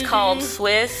shit? It's you called use?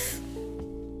 Swiss.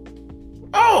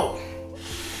 Oh.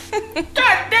 God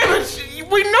damn it!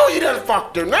 We know you done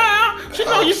fucked her now. She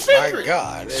know your secret. My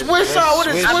God. Swiss sauce. What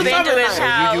is Swiss Swiss I've been sauce? to his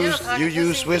house. You pocket use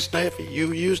pussy? Swiss Snappy?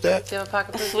 You use that? Do you have a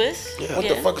pocket pussy? Swiss? Yeah. What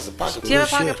the fuck is a pocket? Do you have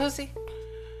a Good pocket shit. pussy?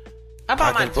 I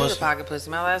bought my Pocket dude a pussy? pocket pussy.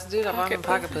 My last dude, I bought him a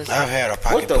pocket pussy. I've had a What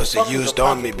pocket the pussy fuck is used a on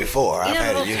pocket me pussy? before. I've Yeah,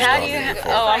 had it well, used How on do me you?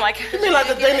 before. Oh, I'm like, You mean like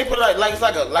the thing they put like it's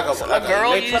like a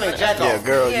girl electronic used jack Yeah, a off?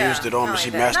 girl Yeah, used it on me. not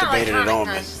She like that. Not masturbated it on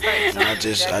me. electronic, no, it's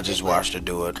just like I just watched her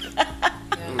do it.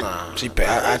 Nah.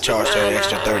 I charged her an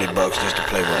extra $30 just to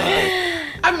play with my dick.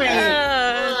 I mean,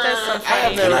 that's so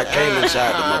funny. And I came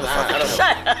inside the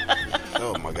motherfucker.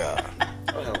 Oh my God.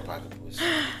 I don't have a pocket pussy.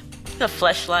 The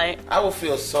fleshlight. I would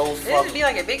feel so It should fucking. be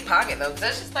like a big pocket though, 'cause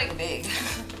that's just like big.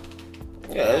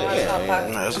 Yeah.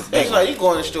 No, it's a big It's like you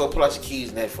go in the store, pull out your keys,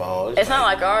 and that falls. It's not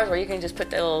like ours where you can just put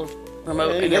that little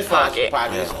remote in your pocket.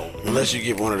 Yeah. Unless you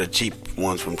get one of the cheap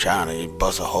ones from China, you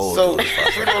bust a hole. So, through it.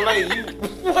 Frito Lay, you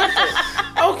what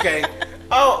the? Okay.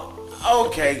 Oh,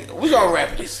 okay. We gonna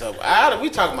wrap this up. We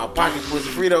talking about pocket pussy,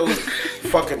 Fritos,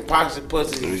 fucking pocket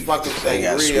pussy, fucking They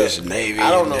got sangria. Swiss Navy I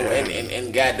don't in know, there.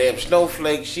 and goddamn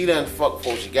snowflake. She done fucked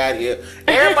before she got here.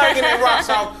 Everybody get their rocks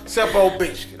off except old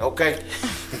biscuit. Okay,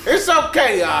 it's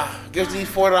okay, y'all. Guess these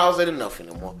 $40 ain't enough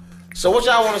anymore. So what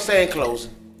y'all want to say in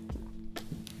closing?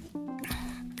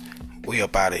 We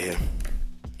up out of here.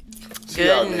 See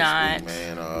y'all Good next night. week,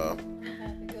 man.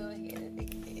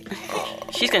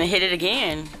 She's gonna hit it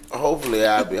again. Hopefully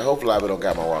I don't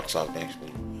got my rocks off next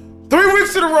week. 3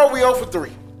 weeks in a row, we 0 for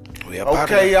 3. We up out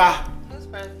of Okay, here. y'all. Who's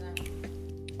president?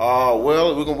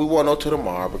 Well, we won't know till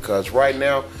tomorrow because right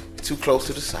now it's too close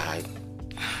to the side.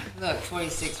 Look,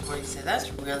 46, 47.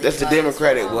 That's really. That's the close.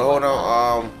 Democratic. Well, hold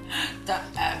on.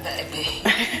 Baby.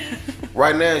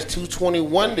 Right now it's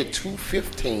 221 to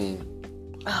 215.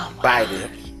 Oh, Biden.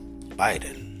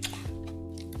 Biden.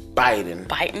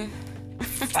 biting.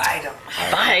 Bite them.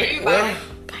 Bite. Well,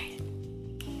 Bite.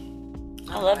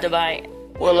 I love to bite.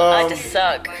 well, I just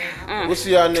suck. we'll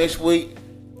see y'all next week.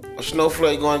 A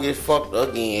snowflake gonna get fucked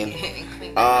again.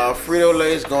 Frito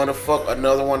Lay's gonna fuck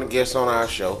another one of the guests on our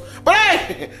show. But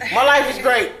hey, my life is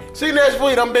great. See you next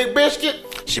week. I'm Big Biscuit.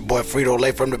 It's your boy Frito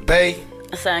Lay from the Bay.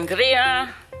 Sangria.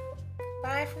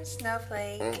 Bye from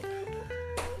Snowflake.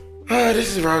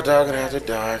 This is Raw Dog and After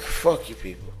Dark. Fuck you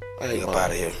people. I hate Up my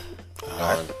out of here. All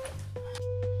right.